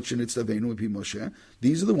ha-mitzvot shenitztaveinu epi Moshe.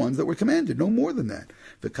 These are the ones that were commanded, no more than that.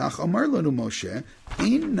 V'kach amar lanu Moshe,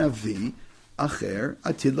 ein navi acher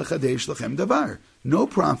atid lachadesh lachem davar. No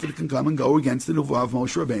prophet can come and go against the Nevuah of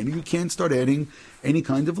Moshe Rabbeinu. You can't start adding any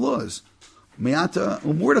kind of laws. Me'ata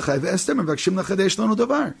u'Mordechai ve'Esther mevakshim lachadesh lanu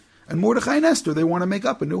davar. And Mordechai and Esther, they want to make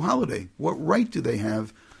up a new holiday. What right do they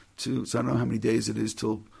have to, so I don't know how many days it is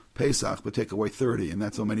till Pesach, but take away 30, and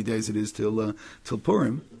that's how many days it is till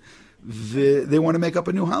Purim. They want to make up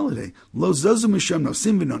a new holiday. Lo zazu misham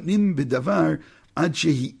nosim v'notnim b'davar ad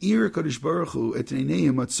shehi'ir HaKadosh Baruch Hu et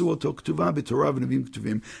neineim matzu oto k'tuva b'torah v'nevim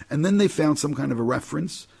k'tuvim. And then they found some kind of a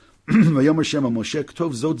reference. Vayom Hashem Moshe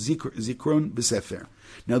k'tov zot zikron b'sefer.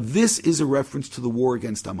 Now this is a reference to the war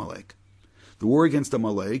against Amalek. The war against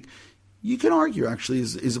Amalek, you can argue, actually,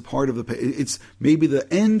 is a part of the... It's maybe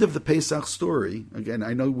the end of the Pesach story. Again,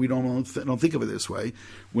 I know we don't think of it this way.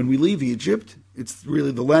 When we leave Egypt, it's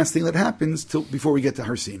really the last thing that happens before we get to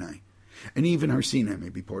Har Sinai. And even Har Sinai may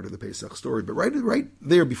be part of the Pesach story. But right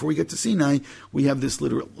there, before we get to Sinai, we have this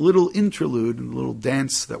little interlude, and little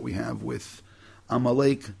dance that we have with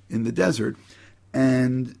Amalek in the desert.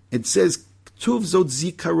 And it says, Tuv Zot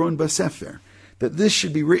Zikaron Basefer, that this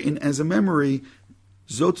should be written as a memory.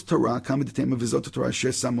 Zot Torah, Kama D'Tema V'Zot Torah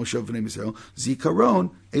Shes Sam Moshe V'nei Yisrael,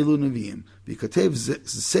 Zikaron Elu Neviim. V'Katev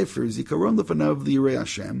Sefer Zikaron Lefanav L'Yirei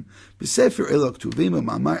Hashem, B'Sefer Elo Ktuvim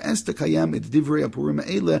U'Mamar Esther Kayam Et Divrei HaPurim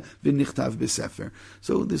Ha'ele V'Nichtav B'Sefer.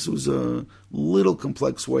 So this was a little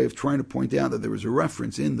complex way of trying to point out that there was a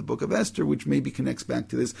reference in the book of Esther which maybe connects back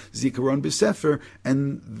to this Zikaron B'Sefer,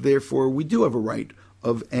 and therefore we do have a right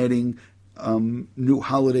of adding new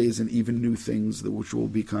holidays and even new things which will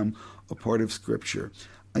become a part of Scripture.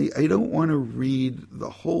 I don't want to read the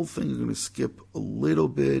whole thing. I'm going to skip a little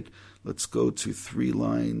bit. Let's go to 3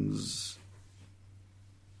 lines.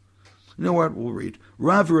 You know what? We'll read.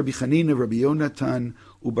 Rav Rabbi Chanina, Rabbi Yonatan,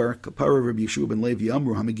 Ubar Kapara, Rabbi Yeshua ben Levi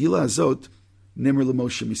Amru, HaMegillah Azot, Nemer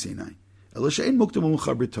LeMoshe Misinai. Elisha Ein Muktam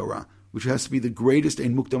U'Mechaber Torah, which has to be the greatest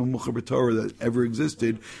Ein Muktam U'Mechaber Torah that ever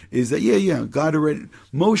existed, is that,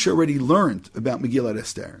 Moshe already learned about Megillat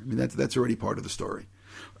Esther. I mean, that's already part of the story.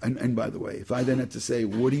 And by the way, if I then had to say,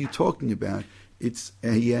 what are you talking about? It's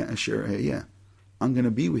Ehyeh Asher Ehyeh. I'm going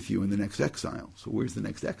to be with you in the next exile. So where's the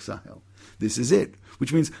next exile? This is it.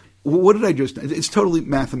 Which means, what did I just, it's totally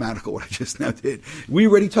mathematical what I just now did. We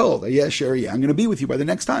already told, Ehyeh Asher Ehyeh, I'm going to be with you by the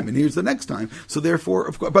next time, and here's the next time. So therefore,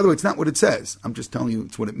 of course, by the way, it's not what it says. I'm just telling you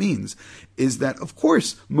it's what it means, is that, of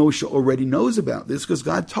course, Moshe already knows about this because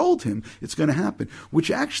God told him it's going to happen, which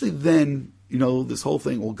actually then, this whole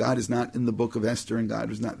thing, well, God is not in the book of Esther and God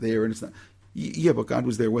was not there and it's not. Yeah, but God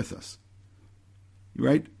was there with us.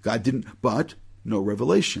 Right? God didn't, but no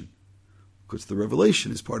revelation. Because the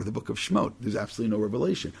revelation is part of the book of Shemot. There's absolutely no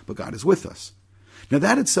revelation, but God is with us. Now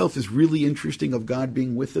that itself is really interesting of God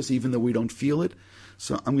being with us even though we don't feel it.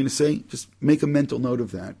 So I'm going to say, just make a mental note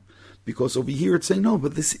of that. Because over here it's saying, no,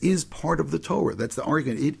 but this is part of the Torah. That's the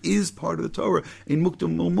argument. It is part of the Torah. In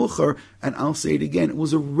Muktam U'Muchar, and I'll say it again, it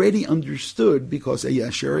was already understood because Ehyeh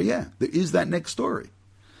Asher Ehyeh. There is that next story.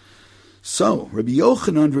 So, Rabbi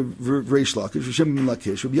Yochanan Reish Lakish, Hashem ben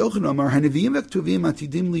Lakish, Rabbi Yochanan Amar, HaNeviim v'Ktuvim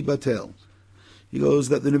atidim libatel. He goes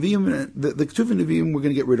that the Nevi'im, the Ktuvim Nevi'im, we're going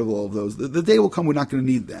to get rid of all of those. The day will come, we're not going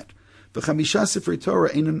to need that. But the 5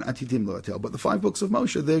 books of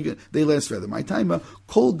Moshe, they last forever. My time,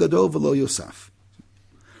 Kol Gadol V'lo Yosaf.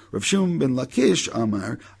 Rav Shimon ben Lakish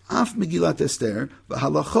Amar, Af Megillat Esther,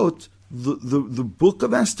 V'halachot, the book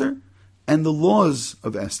of Esther, and the laws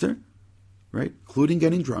of Esther, right, including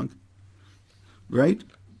getting drunk, right,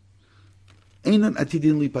 Einan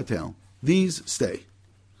Atidin Lipatel. These stay.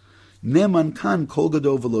 Neman kan Kol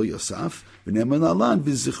Gadol V'lo Yosaf, V'neman alan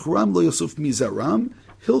V'zichram Lo Yosef Mizaram,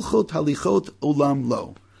 Hilchot Halichot Olam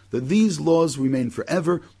Lo. That these laws remain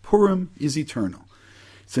forever. Purim is eternal.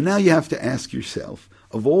 So now you have to ask yourself,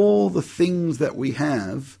 of all the things that we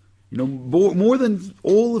have, more than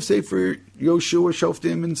all of Sefer Yoshua,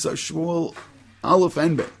 Shoftim, and Shmuel, Aleph,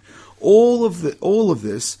 and Bet, all of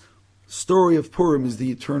this story of Purim is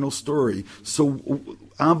the eternal story. So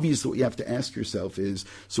obviously what you have to ask yourself is,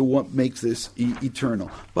 so what makes this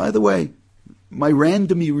eternal? By the way, my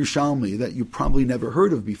random Yerushalmi that you probably never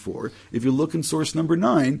heard of before, if you look in source number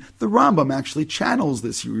 9, the Rambam actually channels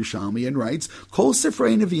this Yerushalmi and writes, Kol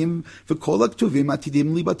Sefrei Nevi'im v'Kol HaKtuvim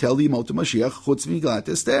atidim libatel yimot Mashiach chutz Megillat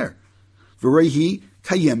Esther. V'reihi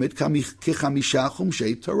kayemet kechamisha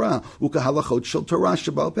chumshei Torah u'kahalachot shel Torah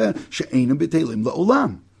shebal peh she'einam b'telim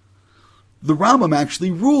la'olam. The Rambam actually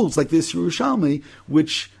rules like this Yerushalmi,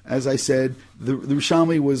 which, as I said, the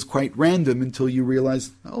Yerushalmi was quite random until you realize,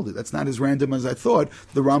 oh, that's not as random as I thought.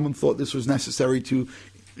 The Rambam thought this was necessary to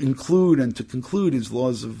include and to conclude his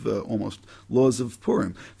laws of laws of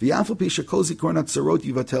Purim. V'yafal pi shekol zikron atzarot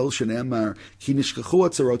yivatel shene'amar ki nishkachu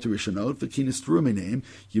atzarot rishonot v'ki nistru mineim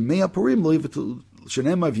yimei haPurim lo yivatel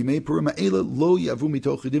shene'amar v'yimei Purim ha'ela lo yavu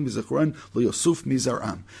mitoch yidim v'zichron lo yosuf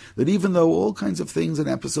mizaram. That even though all kinds of things and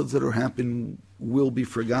episodes that are happening will be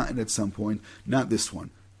forgotten at some point, not this one.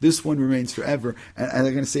 This one remains forever. And I'm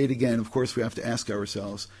going to say it again. Of course, we have to ask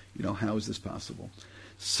ourselves, how is this possible?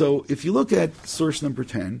 So if you look at source number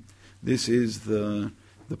 10, this is the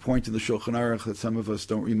point in the Shulchan Aruch that some of us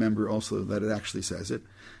don't remember also that it actually says it.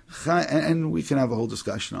 And we can have a whole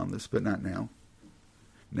discussion on this, but not now.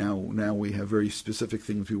 Now we have very specific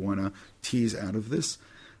things we want to tease out of this.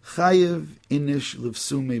 Chayev inish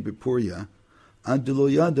livsume bepurya ad lo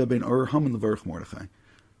yada ben or haman levarach Mordechai.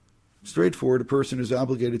 Straightforward, a person is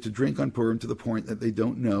obligated to drink on Purim to the point that they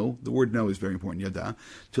don't know, the word know is very important, yada,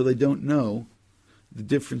 till they don't know the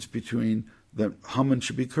difference between that Haman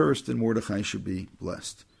should be cursed and Mordechai should be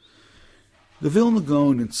blessed. The Vilna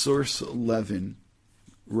Gaon in source 11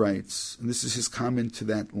 writes, and this is his comment to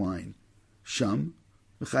that line, Sham,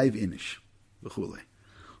 v'chayiv inish, v'chule.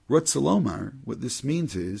 Rotzalomar, what this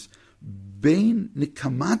means is, Bein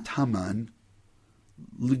Nikamat Haman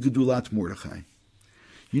L'Gedulat Mordechai.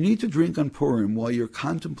 You need to drink on Purim while you're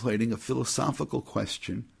contemplating a philosophical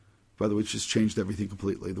question, by the way, it's just changed everything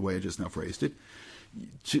completely, the way I just now phrased it.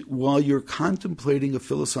 While you're contemplating a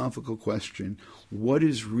philosophical question, what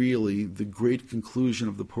is really the great conclusion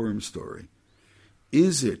of the Purim story?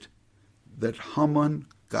 Is it that Haman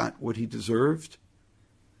got what he deserved?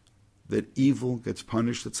 That evil gets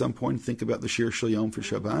punished at some point? Think about the Shir Shel Yom for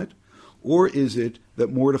Shabbat. Or is it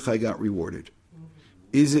that Mordechai got rewarded?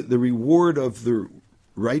 Is it the reward of the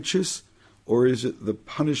righteous, or is it the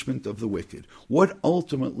punishment of the wicked? What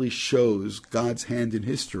ultimately shows God's hand in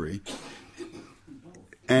history?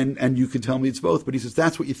 And you can tell me it's both, but he says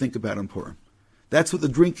that's what you think about on Purim. That's what the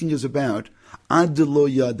drinking is about. Ad lo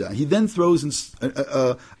yada. He then throws in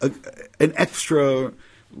an extra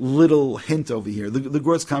little hint over here. The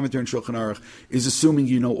Gross commentary in Shulchan Aruch is assuming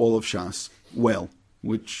you know all of Shas well,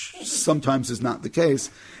 which sometimes is not the case.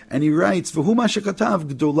 And he writes, "V'hu ma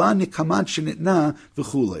shekatav gdola nikamat shenitna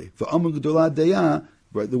v'chulei v'amar gdola deya."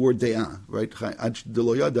 Right, the word deya, right?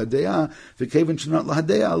 Lo yada deya v'kevan shenat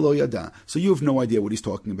lahadeya lo yada. So you have no idea what he's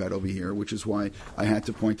talking about over here, which is why I had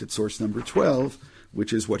to point at source number 12,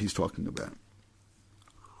 which is what he's talking about.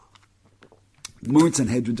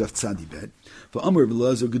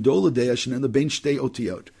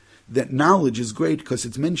 That knowledge is great because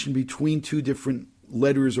it's mentioned between two different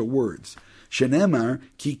letters or words. Shenemar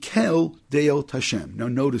ki kel deot Hashem. Now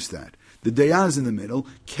notice that. The Deah is in the middle,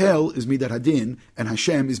 Kel is Midat Hadin, and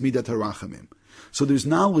Hashem is Midat HaRachamim. So there's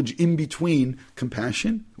knowledge in between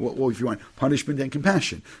compassion, well, if you want, punishment and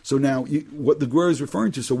compassion. So now, what the Gemara is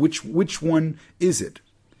referring to, so which one is it?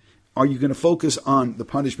 Are you going to focus on the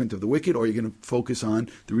punishment of the wicked, or are you going to focus on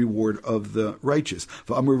the reward of the righteous?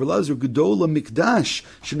 V'amar V'lazar Gedola Mikdash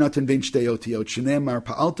Shenatan Ben Shtei Otiot Shenemar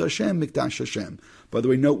Pa'alta Hashem Mikdash Hashem. By the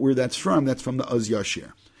way, note where that's from. That's from the Az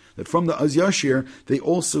Yashir. That from the Az Yashir, they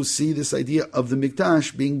also see this idea of the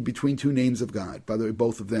Mikdash being between two names of God. By the way,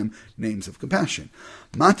 both of them names of compassion.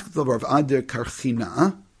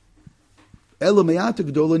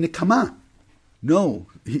 No,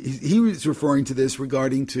 he was referring to this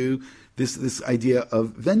regarding to this idea of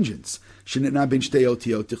vengeance. Kel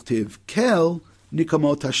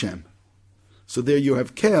nikamot Hashem. So there you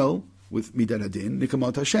have Kel with Midat Hadin,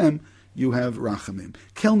 nikamot Hashem. You have Rachamim.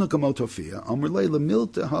 Kel nakamot hofia. Amar leila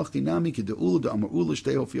milta hachinami kideula da amar ula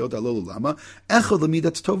shtei hofiot alolu lama. Echad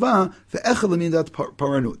lemidat tova ve'echad lemidat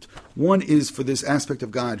paranut. One is for this aspect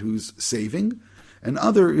of God who's saving, and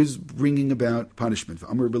other is bringing about punishment.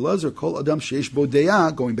 Amar Belazar kol adam sheish bo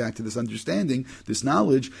deya. Going back to this understanding, this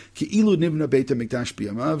knowledge. Ki ilu nivna beita mikdash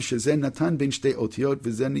biyamav shezen natan ben shtei otiot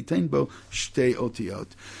vezen nitain bo shtei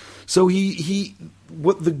otiot. So he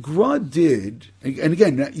what the Gra did, and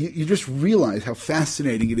again, you just realize how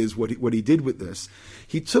fascinating it is what he did with this.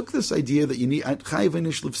 He took this idea that you need ad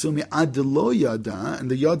lo yada, and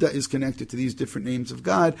the yada is connected to these different names of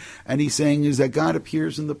God, and he's saying is that God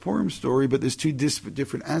appears in the Purim story, but there's two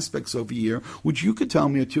different aspects over here, which you could tell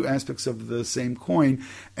me are two aspects of the same coin,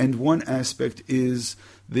 and one aspect is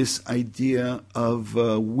this idea of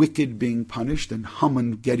wicked being punished and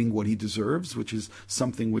Haman getting what he deserves, which is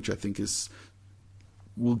something which I think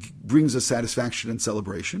brings us satisfaction and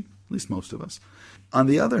celebration, at least most of us. On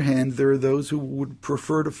the other hand, there are those who would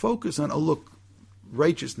prefer to focus on,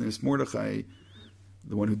 righteousness, Mordechai,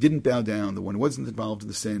 the one who didn't bow down, the one who wasn't involved in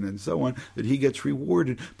the sin, and so on, that he gets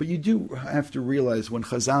rewarded. But you do have to realize when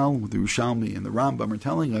Chazal, the Yerushalmi, and the Rambam are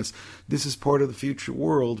telling us this is part of the future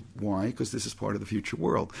world. Why? Because this is part of the future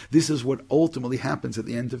world. This is what ultimately happens at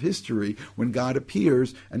the end of history when God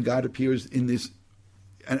appears, and God appears in this.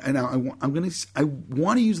 And I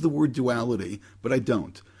want to use the word duality, but I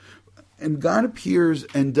don't. And God appears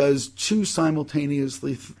and does two simultaneous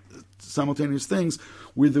things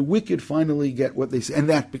where the wicked finally get what they say, and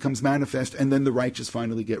that becomes manifest, and then the righteous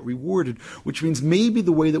finally get rewarded, which means maybe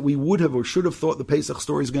the way that we would have or should have thought the Pesach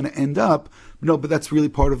story is going to end up, no, but that's really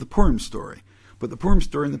part of the Purim story. But the Purim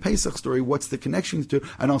story and the Pesach story, what's the connection to?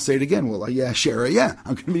 And I'll say it again, I'm going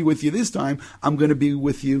to be with you this time. I'm going to be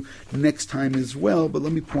with you next time as well. But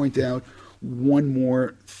let me point out one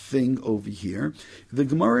more thing over here. The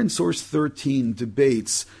Gemara in source 13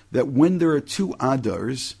 debates that when there are two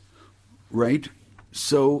Adars, right?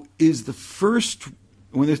 So is the first,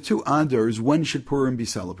 when there's two Adars, when should Purim be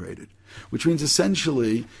celebrated? Which means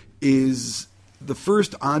essentially is the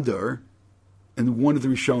first Adar, and one of the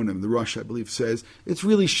Rishonim, the Rosh, I believe, says, it's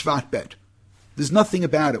really Shvat Bet. There's nothing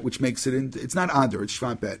about it which makes it, it's not Adar, it's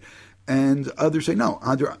Shvat Bet. And others say, no,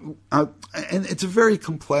 Adar, and it's a very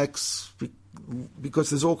complex, because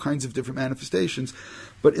there's all kinds of different manifestations.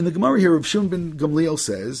 But in the Gemara here, Rav Shimon ben Gamliel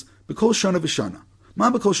says, B'kol shana v'shana. Ma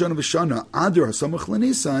b'kol shana v'shana, Adar hasamach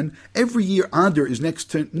l'Nisan, every year Adar is next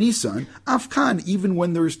to Nisan, Afkan, even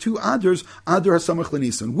when there's two Adars, Adar hasamach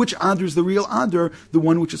l'Nisan. Which Adar is the real Adar? The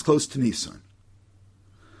one which is close to Nisan.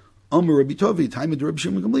 Amar Rabbi Tovi, time of Rabbi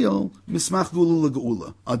Shimon Gamliel, Mismach Gula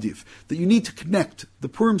L'Geula, Adif, that you need to connect the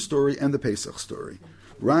Purim story and the Pesach story.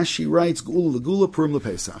 Rashi writes, Geula L'Geula, Purim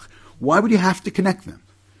L'Pesach. Why would you have to connect them?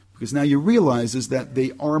 Because now you realize is that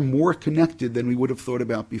they are more connected than we would have thought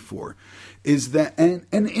about before. Is that, and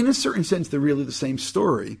in a certain sense, they're really the same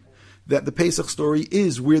story, that the Pesach story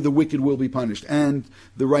is where the wicked will be punished and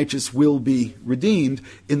the righteous will be redeemed.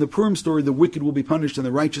 In the Purim story, the wicked will be punished and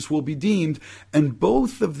the righteous will be deemed. And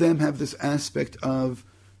both of them have this aspect of,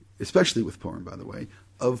 especially with Purim, by the way,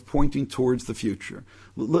 of pointing towards the future.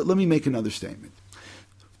 Let me make another statement.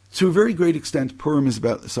 To a very great extent, Purim is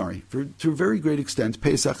about, to a very great extent,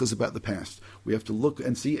 Pesach is about the past. We have to look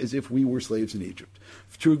and see as if we were slaves in Egypt.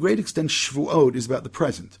 To a great extent, Shavuot is about the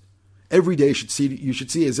present. Every day you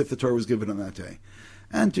should see as if the Torah was given on that day.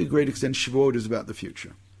 And to a great extent, Shavuot is about the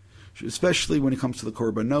future. Especially when it comes to the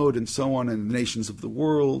Korbanot and so on, and the nations of the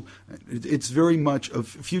world. It's very much of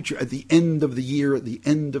future at the end of the year, at the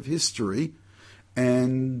end of history.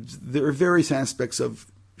 And there are various aspects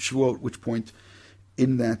of Shavuot which point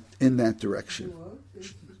in that direction.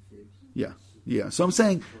 Yeah. So I'm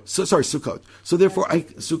saying, Sukkot. So therefore,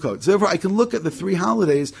 I can look at the three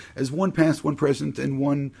holidays as one past, one present, and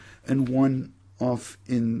one off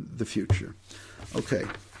in the future. Okay,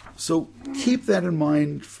 so keep that in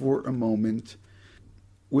mind for a moment.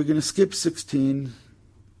 We're going to skip 16.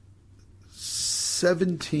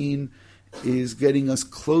 17 is getting us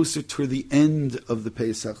closer to the end of the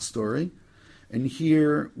Pesach story. And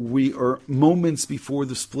here we are moments before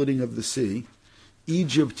the splitting of the sea.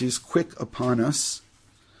 Egypt is quick upon us.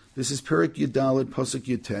 This is Perek Yudalad, Pasuk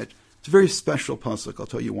Yutet. It's a very special pasuk. I'll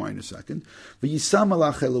tell you why in a second. V'yisa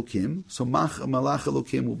malach Elokim. So malach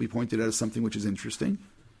Elokim will be pointed out as something which is interesting.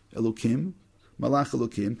 Elokim, malach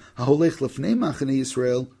Elokim. Haholech lefnei machane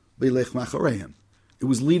Yisrael v'ilech machareim. It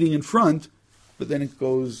was leading in front, but then it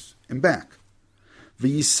goes in back.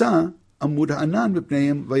 V'yisa amud ha'anan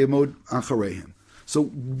b'pneim v'yamod achareim. So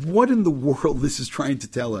what in the world this is trying to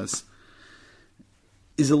tell us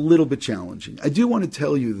is a little bit challenging. I do want to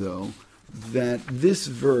tell you, though, that this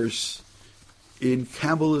verse in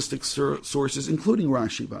Kabbalistic sources, including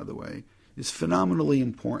Rashi, by the way, is phenomenally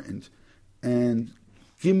important. And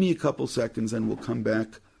give me a couple seconds and we'll come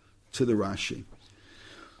back to the Rashi.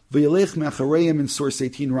 V'yelech me'achareim in source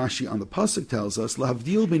 18, Rashi on the pasuk tells us,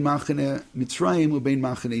 Lahavdil ben machane Mitzrayim u'bein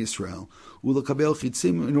machane Yisrael, u'lekabel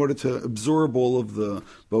chitzim, in order to absorb all of the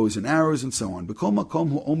bows and arrows and so on. B'kol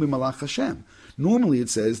makom hu'omi malach Hashem. Normally it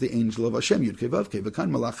says the angel of Hashem, Yud Kei Vav Kei, v'kan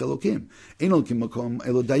malach Elokim. Ein Elokim makom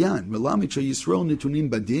elo dayan. Melamid sheYisrael nitunim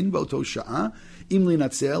badin ba'oto sha'a, im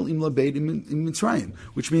linatzel, im labeid, im Mitzrayim.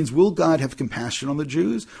 Which means, will God have compassion on the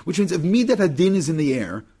Jews? Which means, if Midat Hadin is in the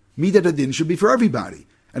air, Midat Hadin should be for everybody.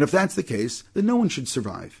 And if that's the case, then no one should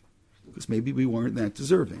survive. Because maybe we weren't that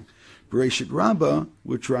deserving. Bereshit Rabbah,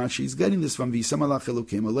 which Rashi is getting this from, V'yisa malach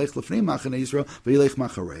Elokim, Alech lefnei machane Yisrael, V'yilech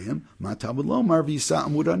machareim, Ma tabud lomar, V'yisa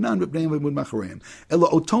amud anan, V'pneim v'amud machareim. Elo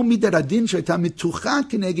oto midat hadin, She'ayta mitucha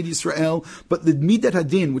keneged Yisrael, but the midat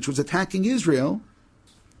hadin, which was attacking Israel,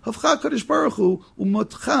 Havcha Kadosh Baruch Hu,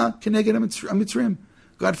 Umotcha keneged HaMitzrim.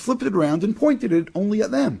 God flipped it around and pointed it only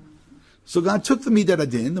at them. So God took the midat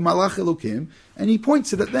hadin, the malach Elokim, and He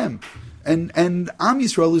points it at them. And Am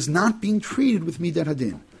Yisrael is not being treated with midat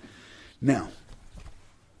hadin. Now,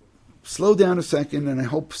 slow down a second, and I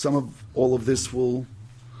hope some of all of this will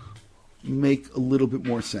make a little bit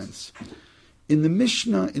more sense. In the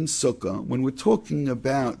Mishnah in Sukkah, when we're talking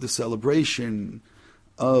about the celebration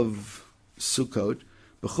of Sukkot,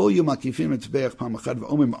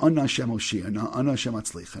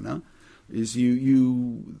 is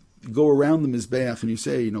you go around the Mizbeach and you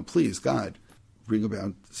say, please, God, bring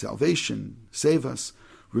about salvation, save us.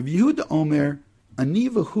 Rav Yehuda Omer,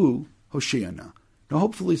 Anivahu Hoshiana. Now,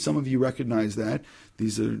 hopefully, some of you recognize that.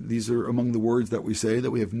 These are among the words that we say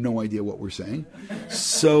that we have no idea what we're saying.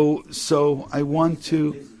 So I want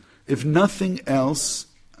to, if nothing else,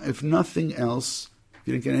 if you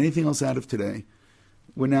didn't get anything else out of today,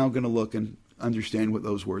 we're now going to look and understand what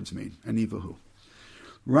those words mean. Anivahu.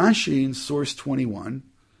 Rashi in source 21,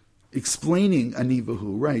 explaining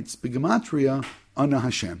Anivahu, writes, B'gematria Ana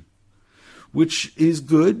Hashem. Which is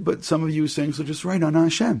good, but some of you are saying, so just write Ana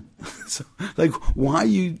Hashem. So, why are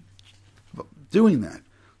you doing that?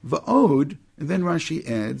 Va'od, and then Rashi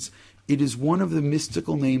adds, it is one of the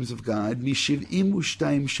mystical names of God, Mishiv'im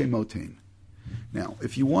u'shtayim shemotein. Now,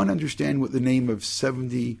 if you want to understand what the name of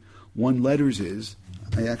 71 letters is,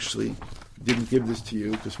 I actually didn't give this to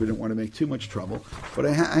you because we didn't want to make too much trouble, but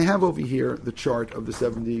I have over here the chart of the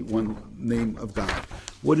 71 name of God.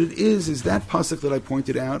 What it is that pasuk that I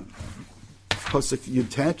pointed out, pasuk Yud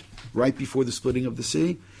Tet, right before the splitting of the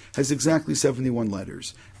sea, has exactly 71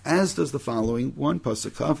 letters, as does the following one,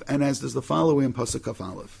 pasuk Kaf, and as does the following pasuk Kaf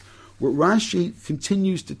Aleph. What Rashi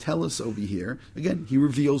continues to tell us over here, again, he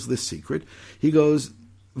reveals this secret. He goes,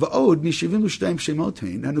 Va'od mishivim l'shtayim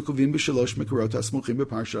shemotein hanukuvim b'shalosh mekarot hasmuchim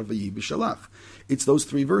b'parsha v'yi b'shalach. It's those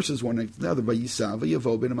three verses, one after the other. Vayisa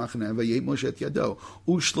v'yavo ben ha'machaneh v'yet Moshe et yado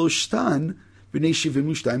u'shloshtan b'nei shivim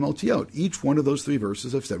l'shtayim otiot. Each one of those three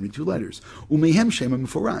verses have 72 letters. U'mehem shema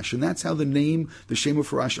mefurash, and that's how the name, the shema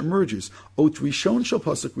mefurash, emerges. Ot rishon shel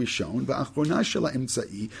pasuk rishon v'achrona shel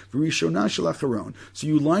ha'emtzai v'rishona shel acharon. So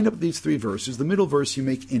you line up these three verses. The middle verse you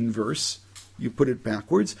make inverse. You put it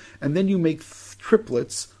backwards, and then you make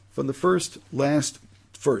triplets from the first, last,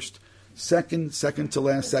 first, second, second to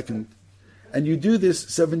last, second. And you do this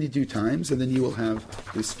 72 times, and then you will have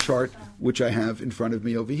this chart, which I have in front of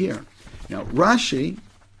me over here. Now, Rashi,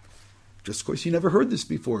 just of course you never heard this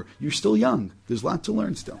before. You're still young. There's a lot to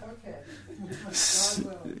learn still. Okay.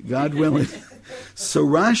 God willing. So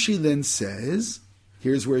Rashi then says,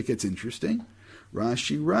 here's where it gets interesting.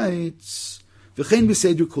 Rashi writes, V'chein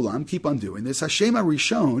b'seder kulam, keep on doing this. Hashem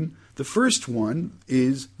HaRishon, the first one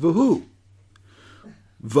is Vahu.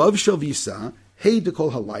 Vav shel visa, hey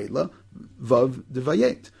dekol halayla, vav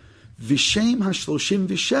devayet. V'shem hashloshim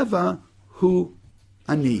v'sheva hu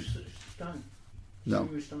ani. No.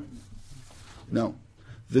 No.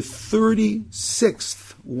 The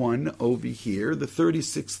 36th one over here, the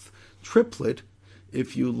 36th triplet,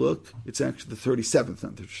 if you look, it's actually the 37th,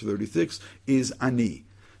 not the 36th, is ani.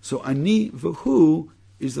 So Ani Vahu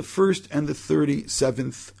is the first and the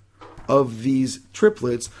 37th of these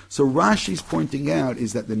triplets. So Rashi's pointing out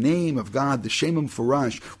is that the name of God, the Shem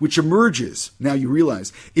Mefurash, which emerges, now you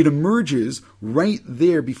realize, it emerges right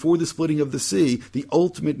there before the splitting of the sea. The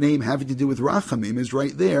ultimate name having to do with Rachamim is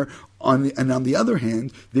right there. And on the other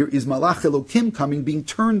hand, there is Malach Elokim coming, being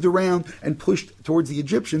turned around and pushed towards the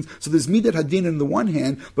Egyptians. So there's Midat Hadin on the one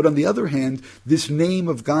hand, but on the other hand, this name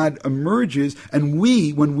of God emerges, and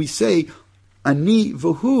when we say Ani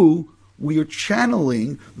Vahu, we are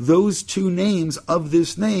channeling those two names of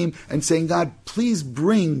this name and saying, God, please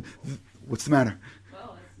bring... What's the matter?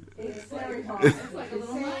 Well, it's very hard. It's like a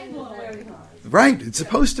little mind blowing. Right, it's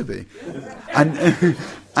supposed to be. And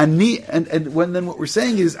what we're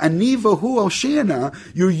saying is, Ani Vahu Al-Sheana,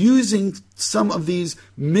 you're using some of these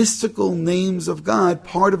mystical names of God,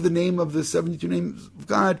 part of the name of the 72 names of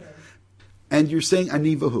God, and you're saying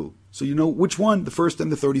Ani Vahu. So you know which one, the first and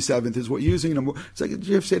the 37th, is what you're using. It's like,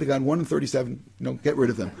 you have to say to God, 1 and 37, get rid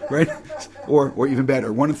of them, right? or even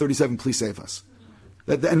better, 1 and 37, please save us.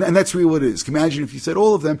 And that's really what it is. Imagine if you said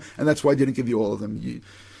all of them, and that's why I didn't give you all of them.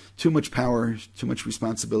 Too much power, too much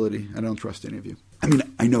responsibility. I don't trust any of you. I mean,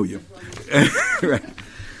 I know you. Right.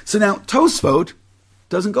 So now, Tosfot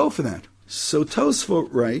doesn't go for that. So Tosfot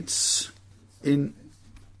writes in...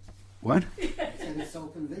 What? It's so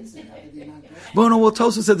convincing. Well,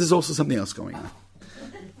 Tosfot said there's also something else going on.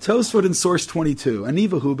 Tosfot in source 22,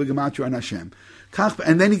 Anivahu begematria an Hashem.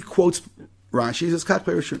 And then he quotes Rashi, he says, Kach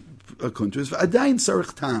perish kuntus, v'adayin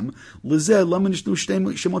sarich tam, lezeh laman nishnu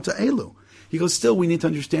shemot ha'elu. He goes, still, we need to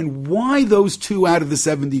understand why those two out of the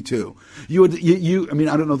 72. I mean,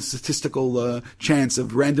 I don't know the statistical chance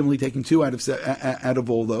of randomly taking two out of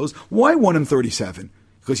all those. Why 1 in 37?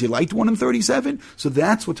 Because you liked 1 in 37? So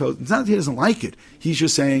that's what Tosfot, it's not that he doesn't like it. He's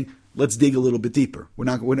just saying, let's dig a little bit deeper. We're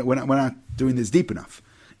not doing this deep enough.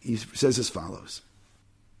 He says as follows.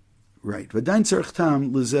 Right. Why these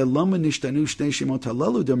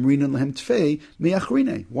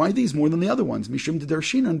more than the other ones?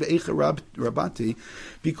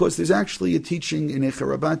 Because there's actually a teaching in Eicha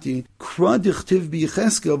Rabati,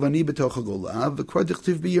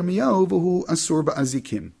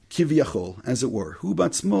 as it were.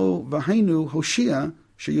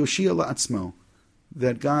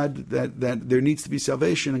 That God, that there needs to be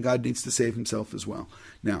salvation, and God needs to save himself as well.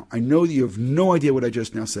 Now, I know that you have no idea what I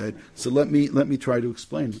just now said, so let me try to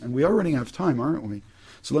explain. And we are running out of time, aren't we?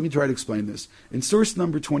 So let me try to explain this. In source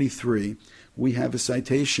number 23, we have a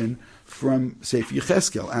citation from Sefer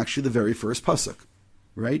Yecheskel, actually the very first pasuk,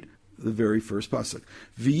 right? The very first pasuk.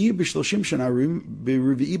 V'yi b'shloshim shana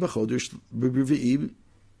b'revi'i b'chodesh b'revi'i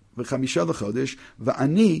v'chamisha l'chodesh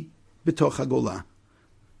v'ani b'toch hagolah.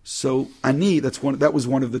 So Ani, that was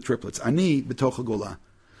one of the triplets. Ani b'toch hagolah.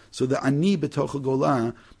 So the Ani b'toch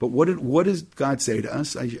hagolah. But what does God say to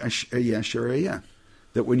us?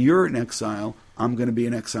 that when you're in exile, I'm going to be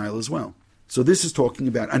in exile as well. So this is talking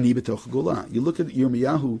about Ani b'toch Gula. You look at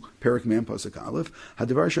Yirmiyahu, Perik Mem Pasuk Aleph,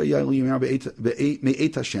 Hadavar shaya Yirmiyahu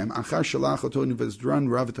me'et Hashem, achar shalach oto nivazdran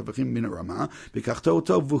rav tavachim min Rama, b'kachto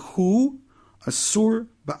oto v'hu asur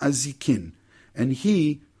ba'azikin. And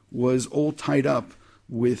he was all tied up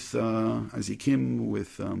with azikim,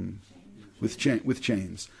 with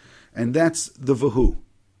chains. And that's the v'hu.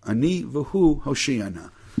 Ani v'hu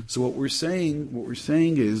Hoshiana. So what we're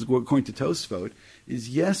saying is, according to Tosfot, is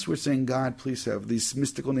yes, we're saying God, please have these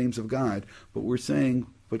mystical names of God, but we're saying,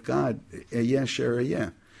 but God, Eyeh Sher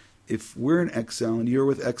Eyeh. If we're in exile and you're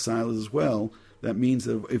with exiles as well, that means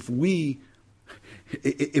that if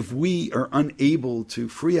we are unable to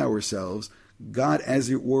free ourselves, God, as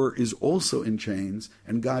it were, is also in chains,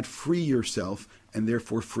 and God, free yourself, and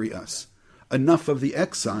therefore free us. Enough of the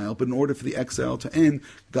exile, but in order for the exile to end,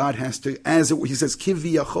 God has to, as it were, he says,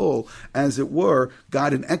 kiviyachol, as it were,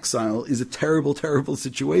 God in exile is a terrible, terrible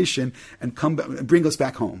situation, and come back, bring us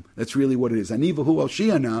back home. That's really what it is. Ani v'hu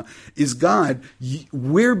Hoshiana is God.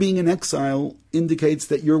 We're being in exile indicates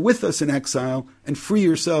that you're with us in exile, and free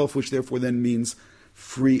yourself, which therefore then means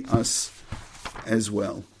free us as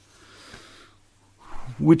well.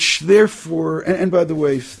 Which therefore, and by the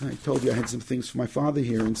way, I told you I had some things for my father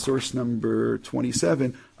here. In source number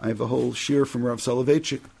 27, I have a whole shir from Rav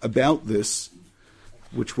Soloveitchik about this,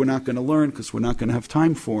 which we're not going to learn because we're not going to have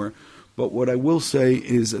time for. But what I will say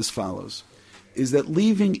is as follows, is that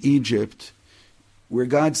leaving Egypt, where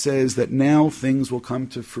God says that now things will come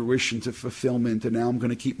to fruition, to fulfillment, and now I'm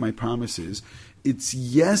going to keep my promises, it's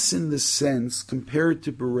yes in the sense compared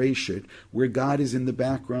to Bereshit, where God is in the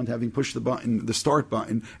background having pushed the button, the start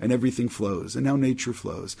button, and everything flows, and now nature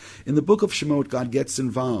flows. In the book of Shemot, God gets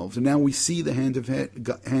involved, and now we see the hand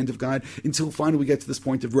of God until finally we get to this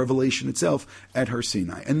point of revelation itself at Har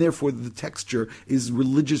Sinai. And therefore the texture is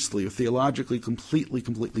religiously or theologically completely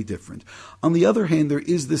different. On the other hand, there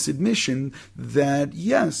is this admission that,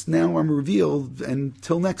 yes, now I'm revealed, and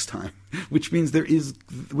till next time. Which means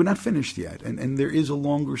we're not finished yet, and there is a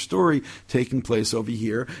longer story taking place over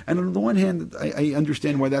here. And on the one hand, I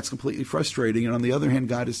understand why that's completely frustrating, and on the other hand,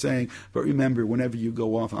 God is saying, but remember, whenever you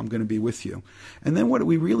go off, I'm going to be with you. And then what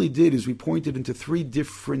we really did is we pointed into three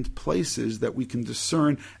different places that we can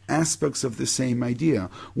discern aspects of the same idea.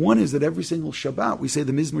 One is that every single Shabbat, we say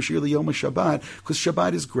the Mizmor Shir L'Yom HaShabbat, because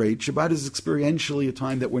Shabbat is great. Shabbat is experientially a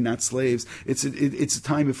time that we're not slaves. It's a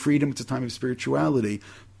time of freedom. It's a time of spirituality.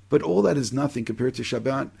 But all that is nothing compared to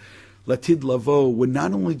Shabbat Latid Lavo, when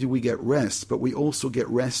not only do we get rest, but we also get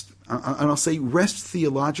rest, and I'll say rest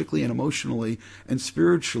theologically and emotionally and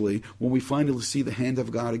spiritually, when we finally see the hand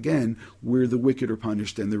of God again, where the wicked are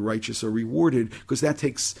punished and the righteous are rewarded, because that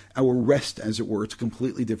takes our rest, as it were, to a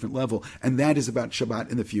completely different level. And that is about Shabbat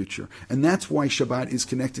in the future. And that's why Shabbat is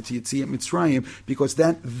connected to Yetziat Mitzrayim, because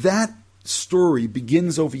that story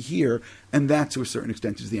begins over here, and that, to a certain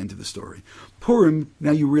extent, is the end of the story. Purim,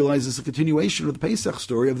 now you realize, is a continuation of the Pesach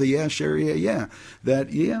story of the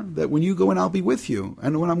that when you go in, I'll be with you.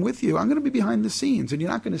 And when I'm with you, I'm going to be behind the scenes, and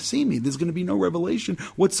you're not going to see me. There's going to be no revelation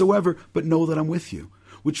whatsoever, but know that I'm with you.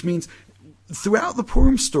 Which means, throughout the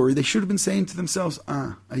Purim story, they should have been saying to themselves,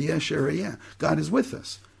 God is with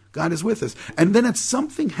us. God is with us. And then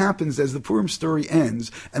something happens as the Purim story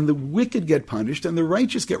ends, and the wicked get punished, and the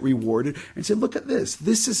righteous get rewarded, and say, look at this.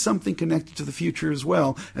 This is something connected to the future as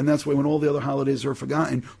well. And that's why when all the other holidays are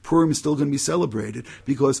forgotten, Purim is still going to be celebrated,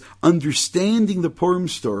 because understanding the Purim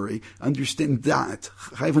story, understand that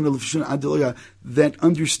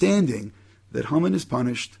understanding that Haman is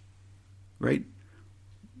punished, right?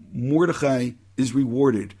 Mordechai is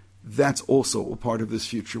rewarded. That's also a part of this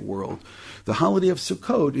future world. The holiday of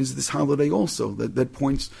Sukkot is this holiday also that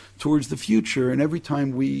points towards the future. And every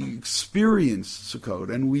time we experience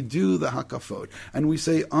Sukkot and we do the Hakafot and we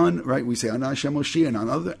say Ana Hashem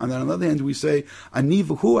Hoshiana, on the other hand we say Ani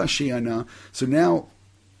v'hu Hoshiana. So now,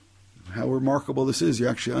 how remarkable this is. You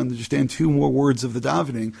actually understand two more words of the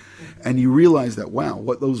davening, and you realize that, wow,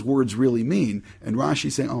 what those words really mean. And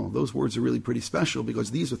Rashi saying, oh, those words are really pretty special,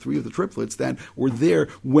 because these are three of the triplets that were there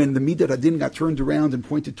when the Midat Adin got turned around and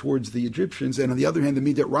pointed towards the Egyptians, and on the other hand, the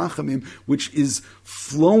Midat Rachamim, which is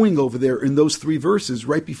flowing over there in those three verses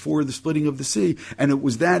right before the splitting of the sea. And it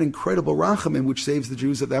was that incredible Rachamim which saves the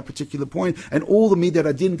Jews at that particular point, and all the Midat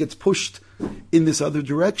Adin gets pushed in this other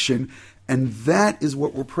direction. And that is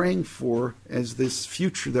what we're praying for as this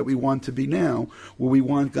future that we want to be now, where we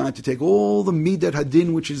want God to take all the Midat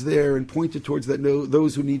Hadin which is there and point it towards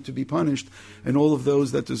those who need to be punished, and all of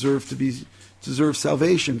those that deserve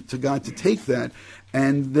salvation, to God to take that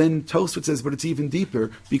And then Tosfot says, but it's even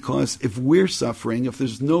deeper, because if we're suffering, if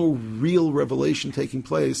there's no real revelation taking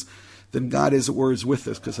place, then God, as it were, is with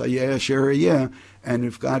us. Because and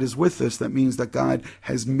if God is with us, that means that God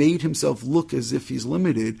has made himself look as if he's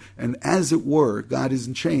limited, and as it were, God is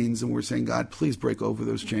in chains, and we're saying, God, please break over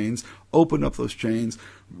those chains, open up those chains,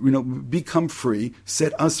 become free,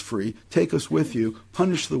 set us free, take us with you,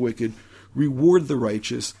 punish the wicked, reward the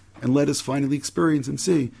righteous, and let us finally experience and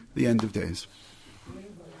see the end of days.